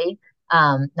joy,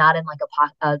 not in like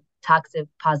a toxic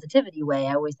positivity way.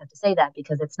 I always have to say that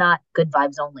because it's not good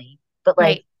vibes only, but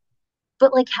like,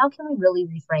 Right. how can we really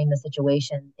reframe the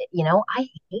situation? I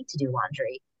hate to do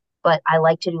laundry, but I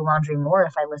like to do laundry more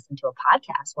if I listen to a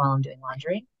podcast while I'm doing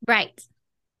laundry. Right.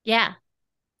 Yeah.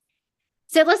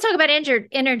 So let's talk about injured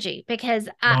energy, because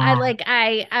I Yeah, like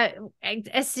I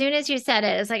as soon as you said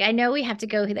it, it's like I know we have to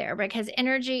go there, because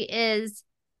energy is,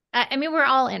 I mean, we're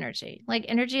all energy. Like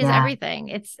energy is yeah. everything.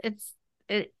 It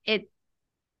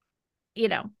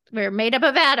we're made up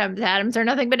of atoms. Atoms are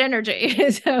nothing but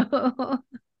energy. So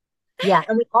Yeah,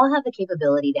 and we all have the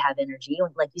capability to have energy.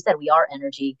 Like you said, we are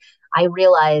energy. I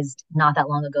realized not that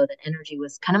long ago that energy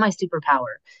was kind of my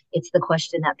superpower. It's the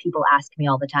question that people ask me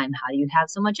all the time. How do you have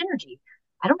so much energy?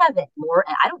 I don't have it more.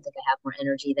 I don't think I have more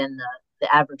energy than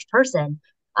the average person.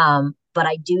 But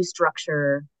I do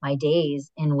structure my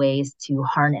days in ways to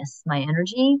harness my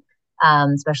energy,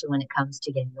 especially when it comes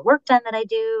to getting the work done that I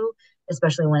do,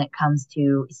 especially when it comes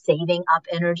to saving up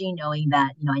energy, knowing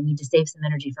that, I need to save some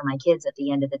energy for my kids at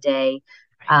the end of the day.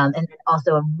 And then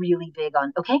also I'm really big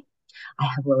on, okay, I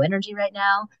have low energy right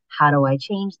now. How do I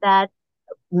change that?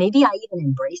 Maybe I even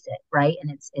embrace it, right? And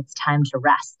it's time to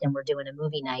rest and we're doing a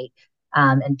movie night,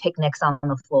 and picnics on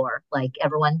the floor. Like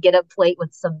everyone get a plate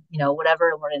with some, whatever,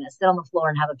 and we're gonna sit on the floor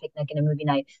and have a picnic and a movie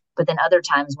night. But then other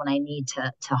times when I need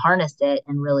to harness it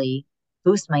and really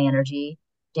boost my energy,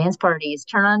 dance parties,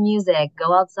 turn on music,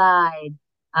 go outside.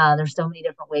 There's so many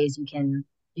different ways you can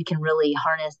really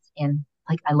harness, and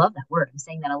like I love that word. I'm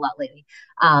saying that a lot lately.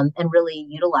 And really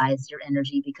utilize your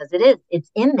energy because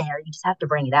it's in there. You just have to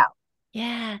bring it out.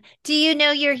 yeah. Do you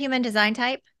know your human design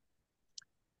type?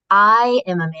 I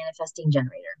am a manifesting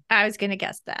generator. I was gonna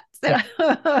guess that. Yeah.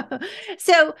 So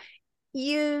so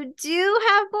you do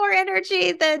have more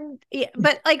energy than, yeah,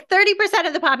 but like 30%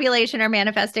 of the population are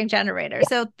manifesting generators.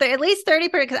 So at least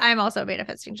 30%, because I'm also a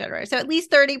manifesting generator. So at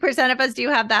least 30% of us do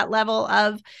have that level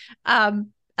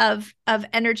um of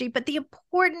energy. But the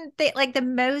important thing, like the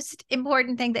most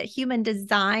important thing that human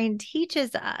design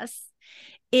teaches us,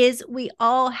 is we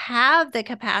all have the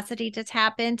capacity to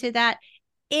tap into that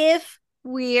if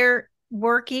we're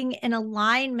working in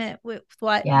alignment with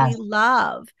what we Yes.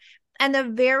 love. And the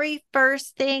very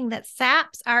first thing that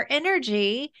saps our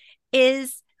energy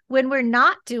is when we're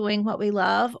not doing what we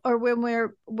love, or when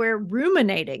we're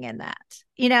ruminating in that.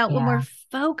 When we're Yeah.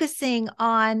 focusing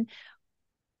on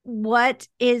what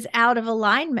is out of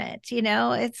alignment.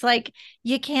 It's like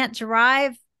you can't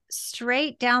drive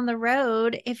straight down the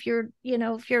road if you're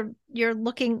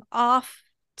looking off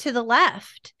to the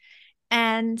left.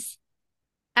 And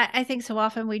I think so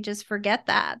often we just forget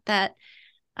that.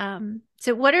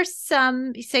 So what are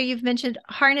so you've mentioned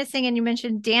harnessing and you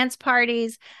mentioned dance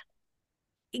parties.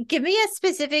 Give me a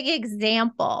specific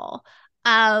example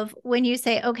of when you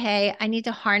say, okay, I need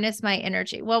to harness my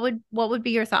energy. What would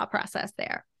be your thought process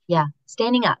there? Yeah.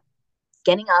 Standing up,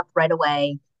 getting up right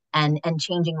away and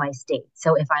changing my state.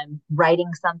 So if I'm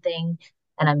writing something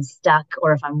and I'm stuck,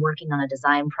 or if I'm working on a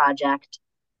design project,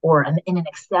 or I'm in an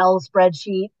Excel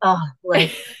spreadsheet,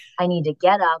 like I need to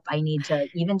get up. I need to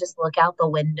even just look out the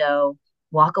window,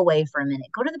 walk away for a minute,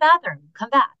 go to the bathroom,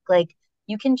 come back. Like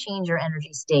you can change your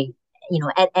energy state,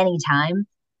 at any time.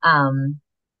 Um,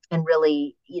 and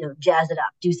really, jazz it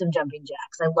up, do some jumping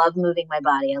jacks. I love moving my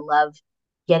body. I love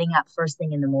getting up first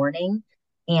thing in the morning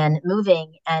and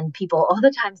moving. And people all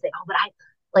the time say, oh,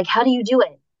 but how do you do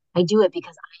it? I do it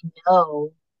because I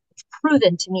know it's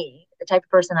proven to me, the type of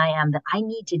person I am, that I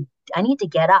need to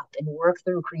get up and work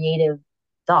through creative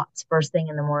thoughts first thing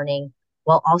in the morning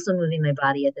while also moving my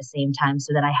body at the same time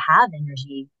so that I have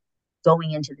energy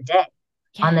going into the day.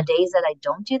 On Yeah. the days that I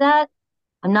don't do that,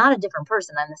 I'm not a different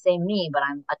person. I'm the same me, but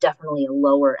I'm definitely a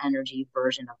lower energy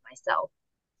version of myself.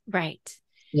 Right.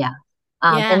 Yeah.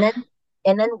 Yeah.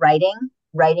 And then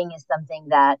writing is something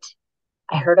that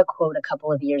I heard a quote a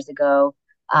couple of years ago.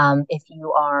 If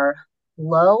you are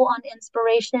low on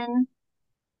inspiration,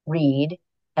 read.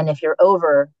 And if you're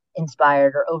over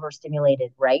inspired or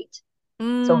overstimulated, write.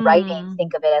 So writing, Mm.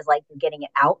 think of it as like you're getting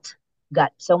it out. You've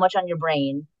got so much on your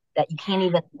brain that you can't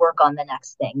even work on the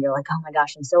next thing. You're like, oh my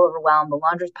gosh, I'm so overwhelmed. The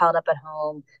laundry's piled up at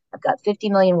home. I've got 50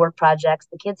 million work projects.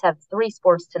 The kids have 3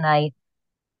 sports tonight.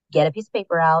 Get a piece of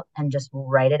paper out and just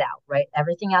write it out. Write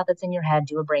everything out that's in your head.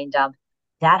 Do a brain dump.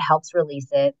 That helps release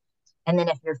it. And then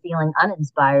if you're feeling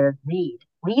uninspired, read.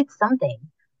 Read something.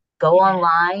 Go Yeah.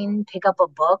 online, pick up a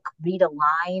book, read a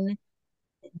line,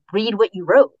 read what you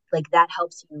wrote. Like that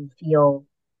helps you feel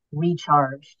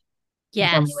recharged in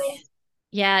so many Yes. ways.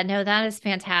 Yeah, no, that is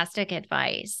fantastic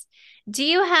advice. Do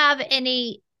you have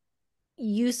any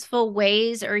useful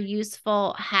ways or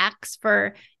useful hacks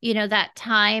for, that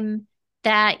time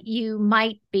that you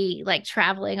might be like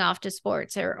traveling off to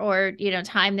sports or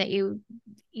time that you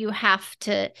have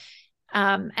to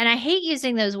and I hate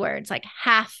using those words like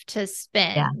have to Yeah.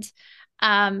 spend.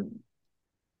 Um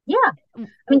Yeah. I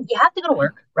mean, you have to go to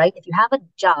work, right? If you have a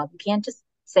job, you can't just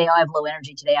say, oh, I have low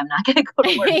energy today. I'm not going to go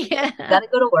to work. You got yeah. to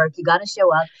go to work. You got to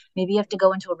show up. Maybe you have to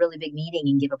go into a really big meeting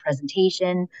and give a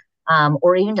presentation,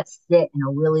 or even just sit in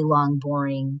a really long,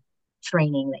 boring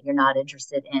training that you're not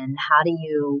interested in. How do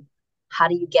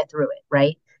you get through it,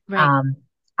 right? Right. Um,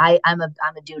 I'm a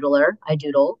doodler. I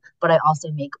doodle, but I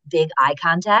also make big eye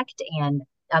contact and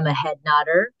I'm a head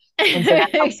nodder. And so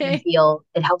that helps me feel,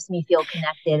 it helps me feel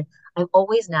connected. I've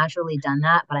always naturally done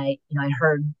that, but I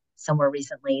heard somewhere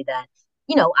recently that,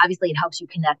 obviously it helps you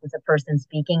connect with the person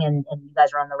speaking and you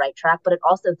guys are on the right track, but it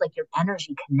also, it's like your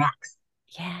energy connects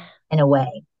Yeah. in a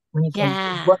way when you can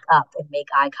Yeah. look up and make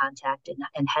eye contact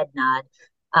and head nod.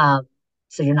 Um,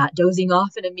 so you're not dozing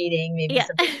off in a meeting, maybe Yeah.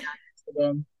 something you're not interested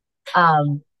in.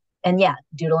 And yeah,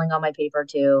 doodling on my paper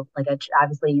too. Like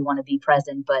obviously you want to be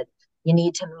present, but you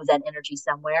need to move that energy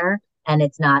somewhere. And you're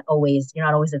not always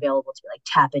available to like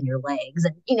tap in your legs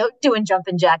and, doing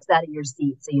jumping jacks out of your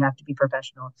seat. So you have to be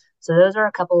professional. So those are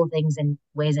a couple of things and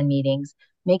ways in meetings,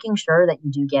 making sure that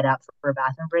you do get up for a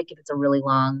bathroom break if it's a really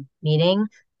long meeting,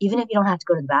 even if you don't have to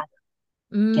go to the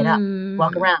bathroom, get up,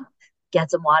 walk Mm. around, get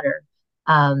some water.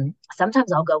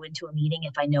 Sometimes I'll go into a meeting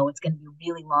if I know it's going to be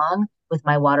really long with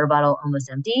my water bottle almost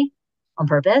empty on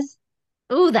purpose.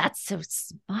 Oh, that's so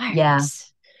smart. Yeah.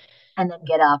 And then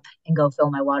get up and go fill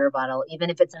my water bottle, even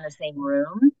if it's in the same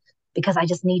room, because I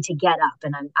just need to get up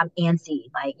and I'm antsy.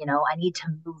 I need to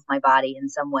move my body in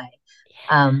some way.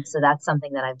 So that's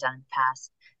something that I've done in the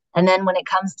past. And then when it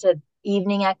comes to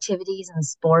evening activities and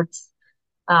sports,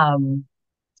 um,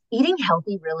 eating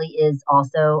healthy really is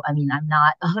also, I mean, I'm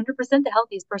not 100% the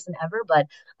healthiest person ever, but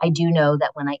I do know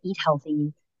that when I eat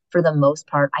healthy, for the most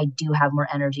part, I do have more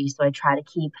energy. So I try to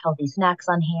keep healthy snacks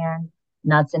on hand,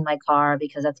 nuts in my car,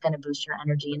 because that's going to boost your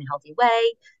energy in a healthy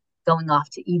way, going off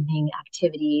to evening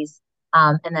activities.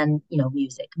 And then,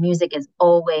 music. Music is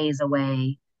always a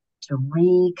way to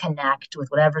reconnect with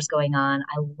whatever's going on.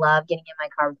 I love getting in my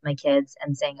car with my kids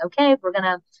and saying, okay, we're going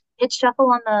to hit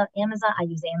shuffle on the Amazon. I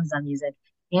use Amazon Music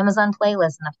Amazon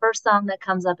playlist, and the first song that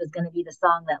comes up is going to be the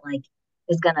song that like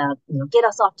is going to get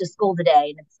us off to school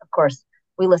today. And it's of course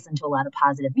we listen to a lot of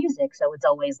positive music, so it's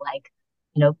always like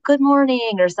good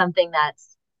morning or something that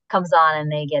comes on,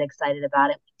 and they get excited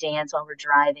about it. We dance while we're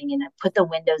driving, and I put the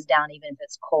windows down even if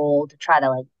it's cold to try to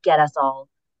like get us all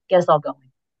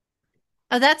going.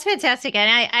 Oh, that's fantastic.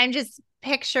 And I'm just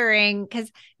picturing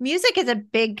because music is a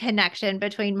big connection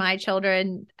between my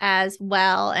children as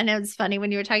well. And it was funny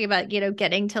when you were talking about,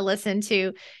 getting to listen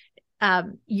to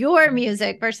your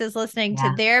music versus listening to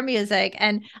Yeah, their music.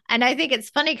 And I think it's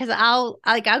funny because I'll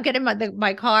get in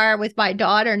my car with my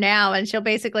daughter now and she'll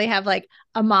basically have like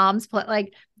a mom's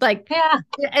play like yeah,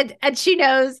 and she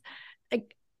knows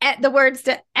like the words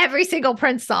to every single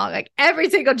Prince song, like every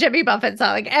single Jimmy Buffett song,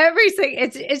 like every single.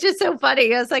 It's just so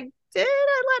funny. I was like, did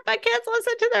I let my kids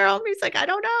listen to their own music? I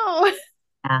don't know.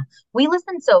 yeah. We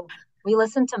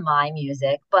listen to my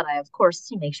music, but I of course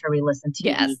make sure we listen to the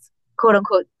Yes. quote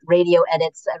unquote radio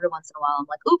edits every once in a while. I'm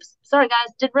like, oops, sorry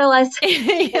guys, didn't realize.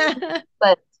 yeah.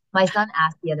 But my son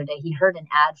asked the other day, he heard an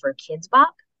ad for Kids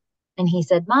Bop. And he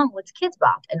said, Mom, what's Kids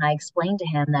Bop? And I explained to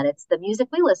him that it's the music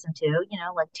we listen to,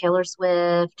 like Taylor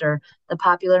Swift or the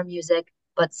popular music,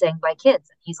 but sang by kids.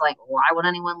 And he's like, why would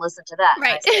anyone listen to that? And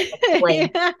I Right. said, explain,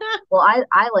 yeah. well,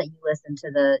 I let you listen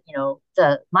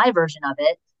to my version of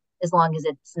it as long as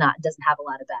it's not, doesn't have a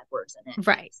lot of bad words in it.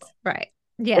 Right. Right.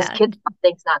 This Yeah. Kids Bop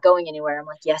thing's not going anywhere. I'm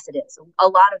like, yes, it is. A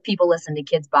lot of people listen to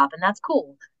Kids Bop, and that's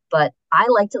cool. But I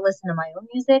like to listen to my own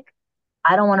music.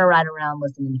 I don't want to ride around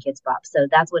listening to Kids Bop. So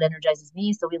that's what energizes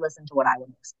me. So we listen to what I want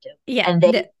to listen to. Yeah. And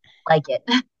they like it.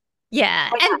 Yeah.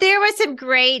 Oh And there was some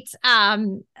great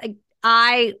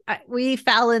we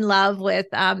fell in love with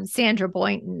Sandra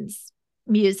Boynton's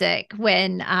music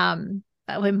when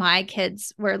my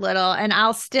kids were little, and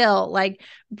I'll still like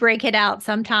break it out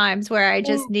sometimes where I yeah.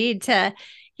 just need to,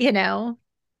 you know,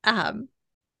 um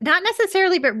not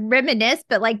necessarily but reminisce,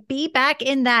 but like be back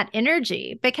in that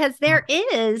energy, because Yeah. there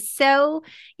is so,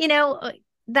 you know,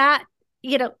 that,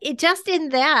 you know, it just in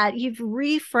that you've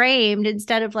reframed,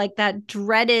 instead of like that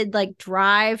dreaded like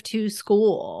drive to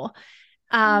school.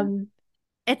 Um,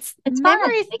 it's It's fun.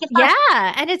 memories, Make it yeah,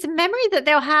 fun. and it's a memory that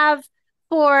they'll have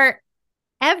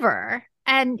forever.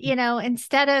 And you know,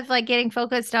 instead of like getting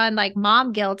focused on like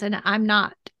mom guilt and I'm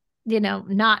not, you know,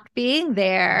 not being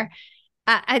there,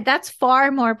 that's far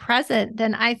more present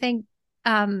than I think.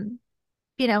 Um,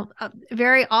 you know,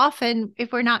 very often,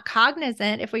 if we're not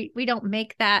cognizant, if we don't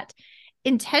make that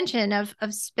intention of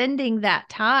spending that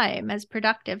time as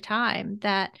productive time,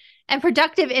 that and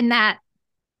productive in that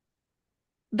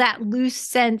loose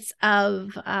sense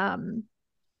of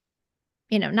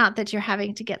you know, not that you're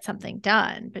having to get something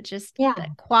done, but just Yeah.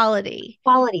 that quality.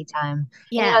 Quality time. And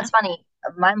Yeah. it's funny.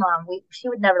 My mom, she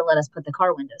would never let us put the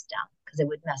car windows down because it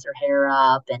would mess her hair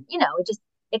up, and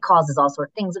it causes all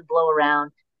sorts of things that blow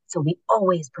around. So we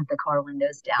always put the car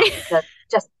windows down because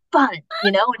just fun,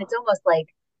 and it's almost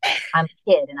like I'm a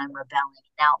kid and I'm rebelling.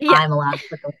 Now Yeah. I'm allowed to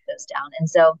put the windows down. And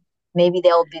so maybe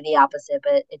they'll be the opposite,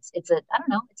 but it's a I don't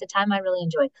know, it's a time I really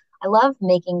enjoy. I love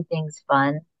making things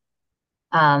fun.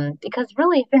 Because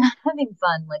really, if you're not having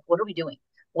fun, like what are we doing?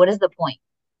 What is the point?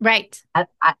 Right. I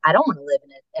don't want to live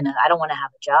I don't want to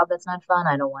have a job that's not fun.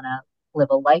 I don't want to live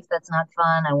a life that's not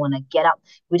fun. I want to get out.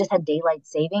 We just had daylight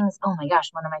savings. Oh my gosh,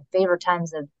 one of my favorite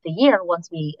times of the year once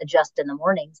we adjust in the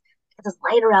mornings, because it's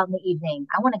lighter out in the evening.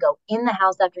 I want to go in the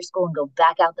house after school and go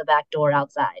back out the back door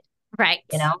outside, Right.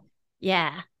 you know?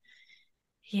 Yeah.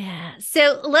 Yeah.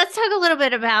 So let's talk a little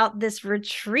bit about this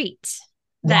retreat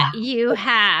that Yeah. you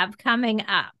have coming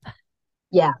up.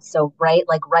 Yeah. So right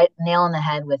nail on the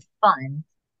head with fun.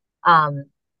 Um,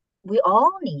 we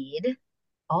all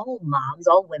moms,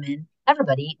 all women,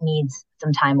 everybody needs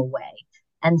some time away.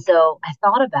 And so I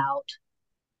thought about,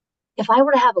 if I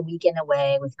were to have a weekend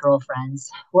away with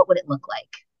girlfriends, what would it look like?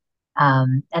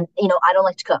 And I don't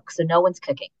like to cook, so no one's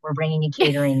cooking. We're bringing a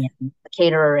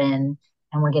caterer in,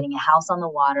 and we're getting a house on the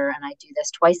water. And I do this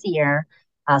twice a year.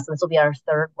 So this will be our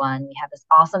third one. We have this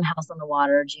awesome house on the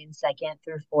water, June 2nd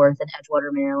through 4th in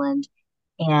Edgewater, Maryland.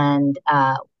 And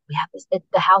we have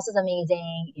the house is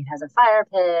amazing. It has a fire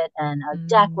pit and a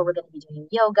deck where we're Mm. going to be doing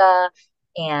yoga.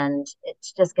 And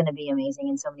it's just going to be amazing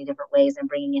in so many different ways, and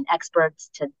bringing in experts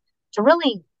to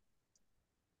really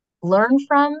learn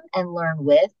from and learn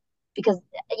with, because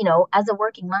as a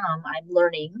working mom, I'm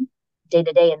learning day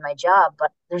to day in my job,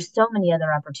 but there's so many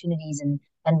other opportunities and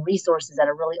resources that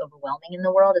are really overwhelming in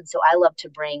the world. And so I love to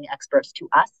bring experts to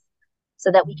us so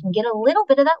that we can get a little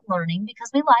bit of that learning, because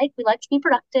we like to be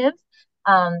productive,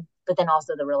 but then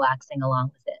also the relaxing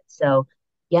along with it. So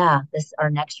yeah, this our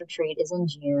next retreat is in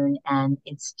June, and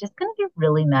it's just going to be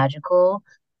really magical.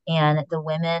 And the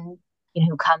women,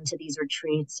 who come to these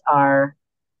retreats are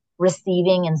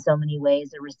receiving in so many ways.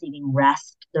 They're receiving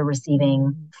rest, they're receiving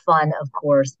Mm. fun, of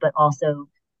course, but also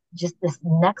just this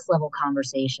next level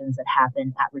conversations that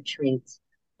happen at retreats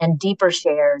and deeper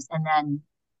shares. And then,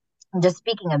 just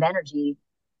speaking of energy,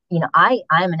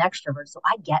 I'm an extrovert, so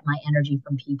I get my energy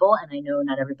from people, and I know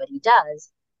not everybody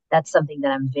does. That's something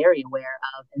that I'm very aware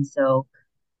of. And so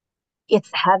it's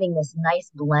having this nice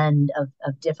blend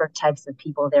of different types of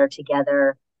people there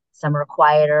together. Some are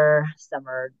quieter, some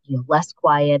are less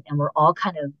quiet, and we're all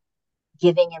kind of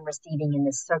giving and receiving in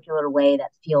this circular way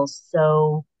that feels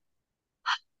so,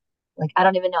 like, I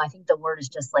don't even know. I think the word is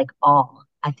just like all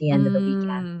at the end of the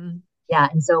weekend. Mm. Yeah.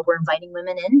 And so we're inviting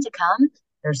women in to come.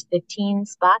 There's 15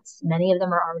 spots. Many of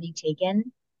them are already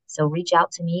taken. So reach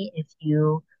out to me if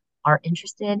you are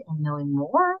interested in knowing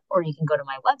more, or you can go to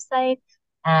my website,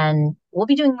 and we'll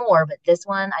be doing more. But this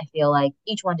one, I feel like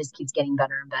each one just keeps getting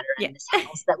better and better. Yeah. And this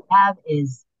house that we have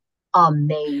is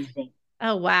amazing.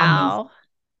 Oh, Amazing. wow.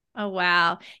 Oh,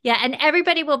 wow. Yeah. And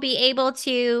everybody will be able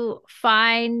to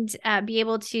be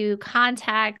able to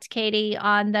contact Katie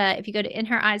on if you go to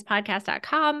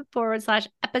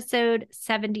inhereyes.podcast.com/episode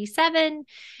 77,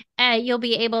 you'll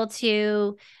be able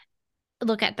to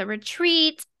look at the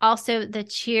retreat, also the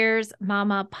Cheers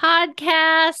Mama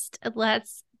podcast.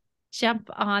 Let's jump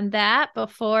on that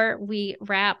before we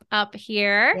wrap up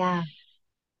here. Yeah.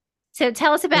 So Yeah.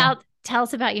 tell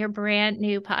us about your brand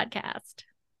new podcast.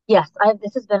 Yes,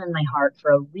 this has been in my heart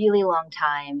for a really long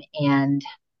time, and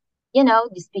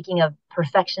speaking of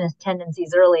perfectionist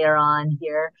tendencies earlier on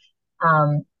here,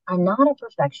 I'm not a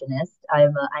perfectionist. I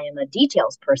am a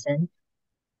details person,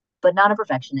 but not a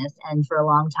perfectionist. And for a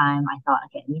long time, I thought,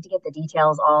 okay, I need to get the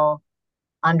details all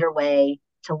underway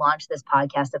to launch this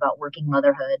podcast about working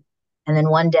motherhood. And then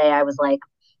one day I was like,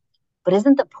 but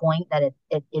isn't the point that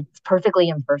it's perfectly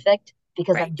imperfect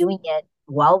because I'm Right. doing it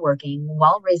while working,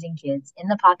 while raising kids in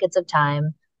the pockets of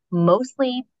time,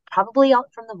 mostly probably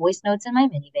out from the voice notes in my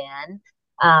minivan,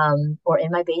 or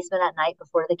in my basement at night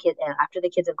before the kid after the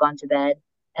kids have gone to bed.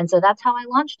 And so that's how I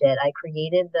launched it. I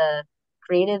created the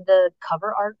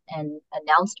cover art and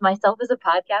announced myself as a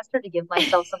podcaster to give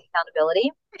myself some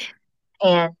accountability.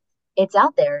 And it's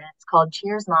out there and it's called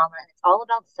Cheers Mama. And it's all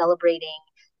about celebrating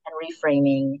and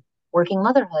reframing working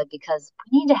motherhood because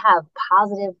we need to have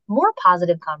more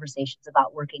positive conversations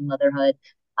about working motherhood,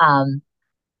 um,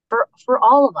 for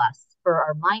all of us, for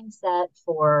our mindset,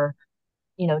 for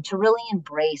to really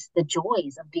embrace the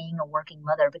joys of being a working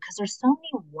mother because there's so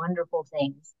many wonderful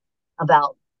things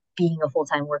about being a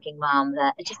full-time working mom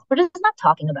that we're just not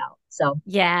talking about. So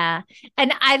Yeah.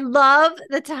 And I love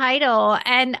the title.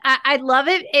 And I love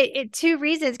it two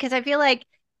reasons. Because I feel like,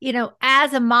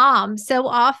 as a mom, so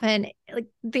often,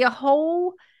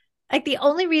 like the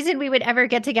only reason we would ever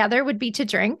get together would be to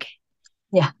drink.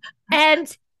 yeah,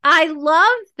 And I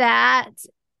love that.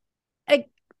 Like,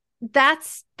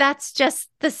 that's just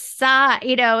the side,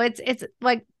 it's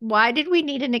like, why did we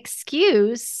need an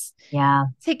excuse yeah,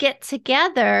 to get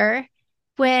together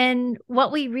when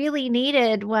what we really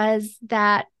needed was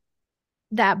that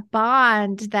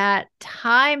bond, that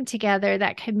time together,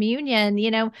 that communion.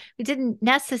 We didn't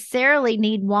necessarily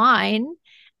need wine,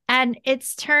 and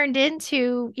it's turned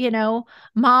into,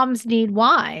 moms need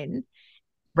wine.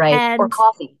 right. Or And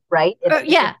coffee, right? It's a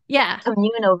yeah, yeah. we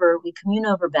commune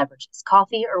over beverages,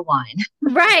 coffee or wine.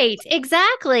 Right,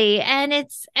 exactly. And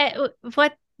it's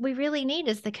what we really need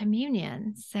is the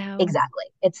communion. So, Exactly.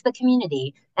 It's the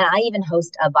community. And I even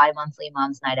host a bi-monthly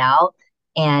mom's night out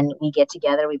and we get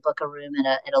together, we book a room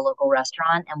at a local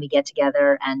restaurant and we get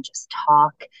together and just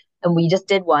talk. And we just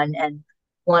did one and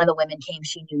one of the women came,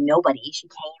 she knew nobody. She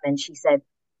came and she said,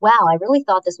 "Wow, I really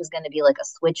thought this was going to be like a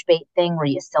switch bait thing where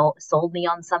you sold me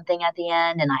on something at the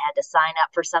end and I had to sign up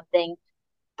for something.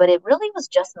 But it really was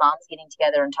just moms getting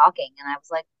together and talking." And I was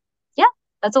like, "Yeah,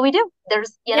 that's what we do.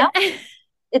 yeah.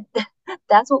 It,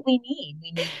 that's what we need.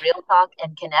 We need real talk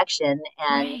and connection,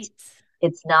 and Right.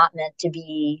 it's not meant to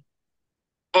be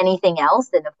anything else.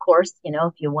 And of course,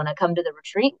 if you want to come to the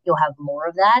retreat, you'll have more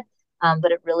of that.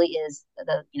 But it really is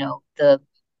the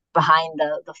behind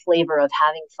the flavor of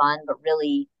having fun, but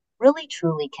really, really,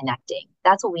 truly connecting.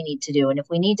 That's what we need to do. And if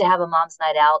we need to have a mom's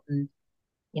night out and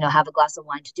have a glass of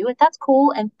wine to do it, that's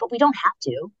cool. But we don't have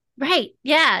to. Right.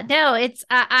 Yeah. No, it's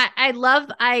I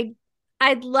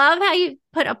love how you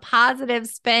put a positive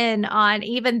spin on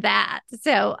even that.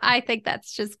 So I think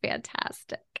that's just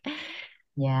fantastic.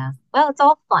 Yeah. Well, it's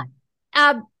all fun.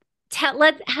 Um,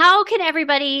 how can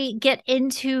everybody get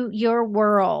into your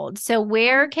world? So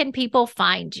where can people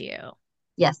find you?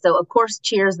 Yes. So, of course,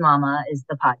 Cheers Mama is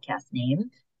the podcast name,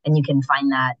 and you can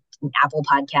find that in Apple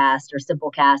Podcast or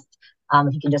Simplecast.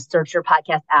 If you can just search your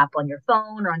podcast app on your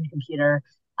phone or on your computer.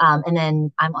 And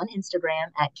then I'm on Instagram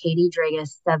at Katie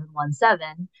Dragos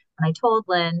 717. And I told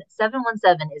Lynn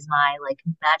 717 is my like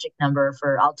magic number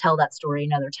for, I'll tell that story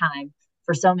another time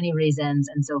for so many reasons.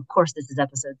 And so, of course, this is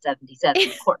episode 77,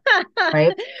 of course,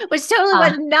 right? Which totally Uh,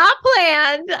 was not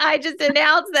planned. I just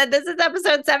announced that this is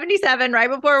episode 77 right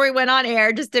before we went on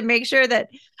air, just to make sure that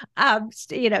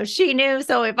she knew.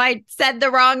 So if I said the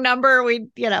wrong number,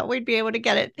 we'd be able to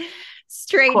get it of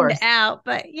straightened course. out.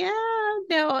 But yeah,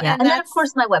 no, Yeah. and And then, of that's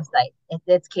course, my website.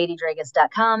 It's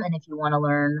katiedragos.com. And if you want to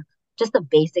learn just the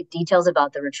basic details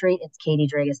about the retreat, it's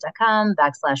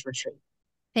katiedragos.com/retreat.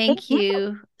 Thank thank you.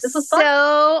 you This was fun.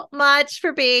 so much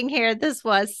for being here. This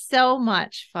was so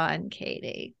much fun,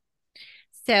 Katie.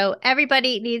 So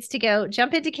everybody needs to go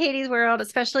jump into Katie's world,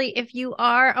 especially if you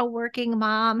are a working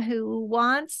mom who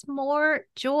wants more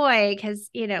joy. Because,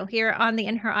 here on the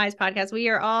In Her Eyes podcast, we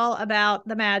are all about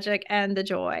the magic and the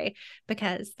joy,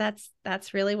 because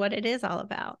that's really what it is all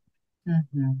about.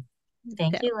 Mm-hmm. So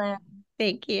Thank you, Lynn.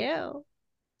 thank you.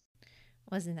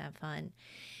 Wasn't that fun?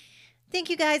 Thank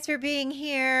you guys for being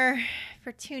here,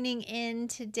 for tuning in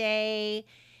today,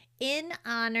 in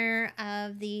honor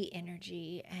of the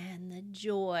energy and the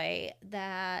joy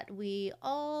that we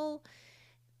all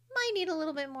might need a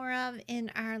little bit more of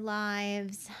in our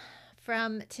lives.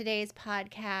 From today's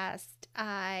podcast,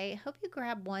 I hope you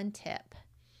grab one tip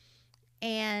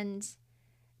and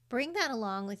bring that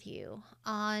along with you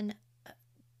on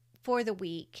for the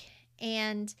week.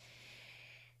 And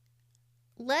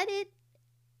let it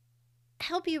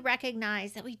help you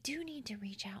recognize that we do need to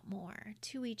reach out more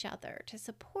to each other, to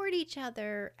support each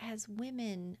other as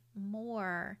women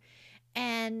more,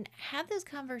 and have those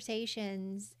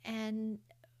conversations. And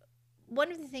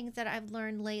one of the things that I've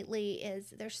learned lately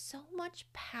is there's so much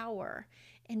power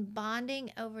in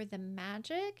bonding over the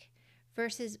magic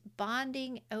versus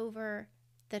bonding over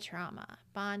the trauma,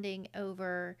 bonding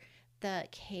over the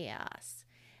chaos.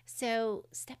 So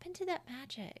step into that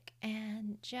magic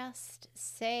and just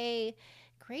say,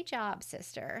 "Great job,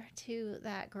 sister," to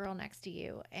that girl next to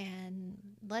you, and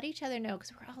let each other know,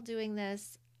 because we're all doing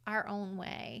this our own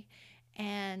way,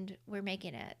 and we're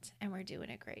making it, and we're doing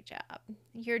a great job.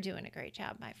 You're doing a great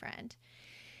job, my friend.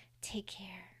 Take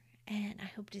care, and I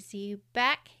hope to see you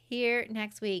back here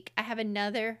next week. I have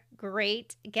another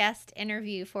great guest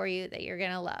interview for you that you're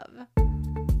going to love.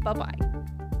 Bye-bye.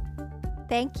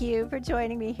 Thank you for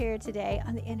joining me here today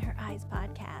on the In Her Eyes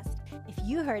podcast. If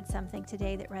you heard something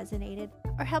today that resonated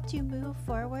or helped you move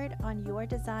forward on your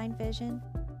design vision,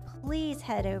 please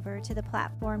head over to the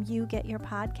platform you get your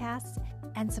podcasts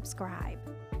and subscribe.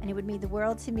 And it would mean the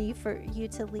world to me for you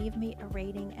to leave me a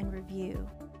rating and review.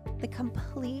 The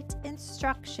complete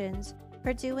instructions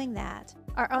for doing that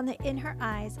are on the In Her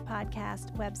Eyes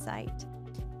podcast website.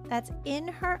 That's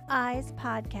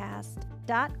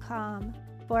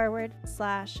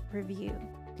inhereyes.com/review.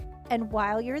 And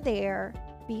while you're there,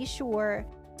 be sure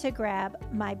to grab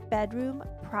my bedroom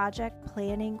project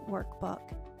planning workbook.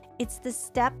 It's the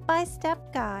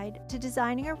step-by-step guide to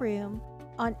designing a room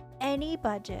on any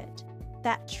budget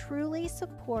that truly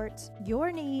supports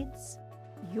your needs,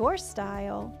 your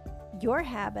style, your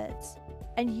habits,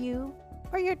 and you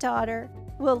or your daughter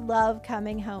will love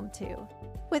coming home to,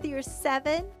 whether you're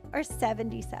 7 or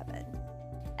 77.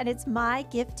 And it's my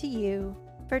gift to you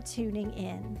for tuning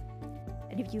in.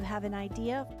 And if you have an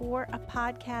idea for a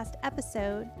podcast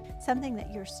episode, something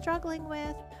that you're struggling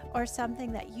with, or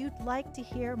something that you'd like to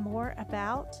hear more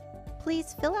about,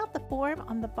 please fill out the form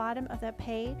on the bottom of the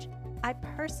page. I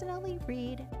personally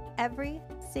read every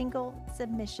single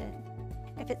submission.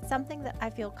 If it's something that I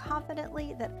feel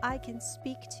confidently that I can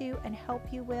speak to and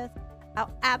help you with,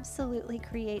 I'll absolutely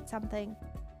create something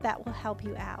that will help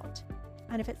you out.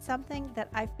 And if it's something that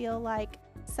I feel like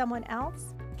someone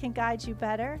else can guide you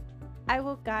better, I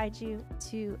will guide you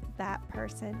to that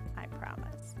person, I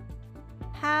promise.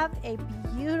 Have a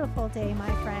beautiful day,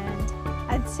 my friend.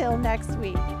 Until next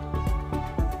week.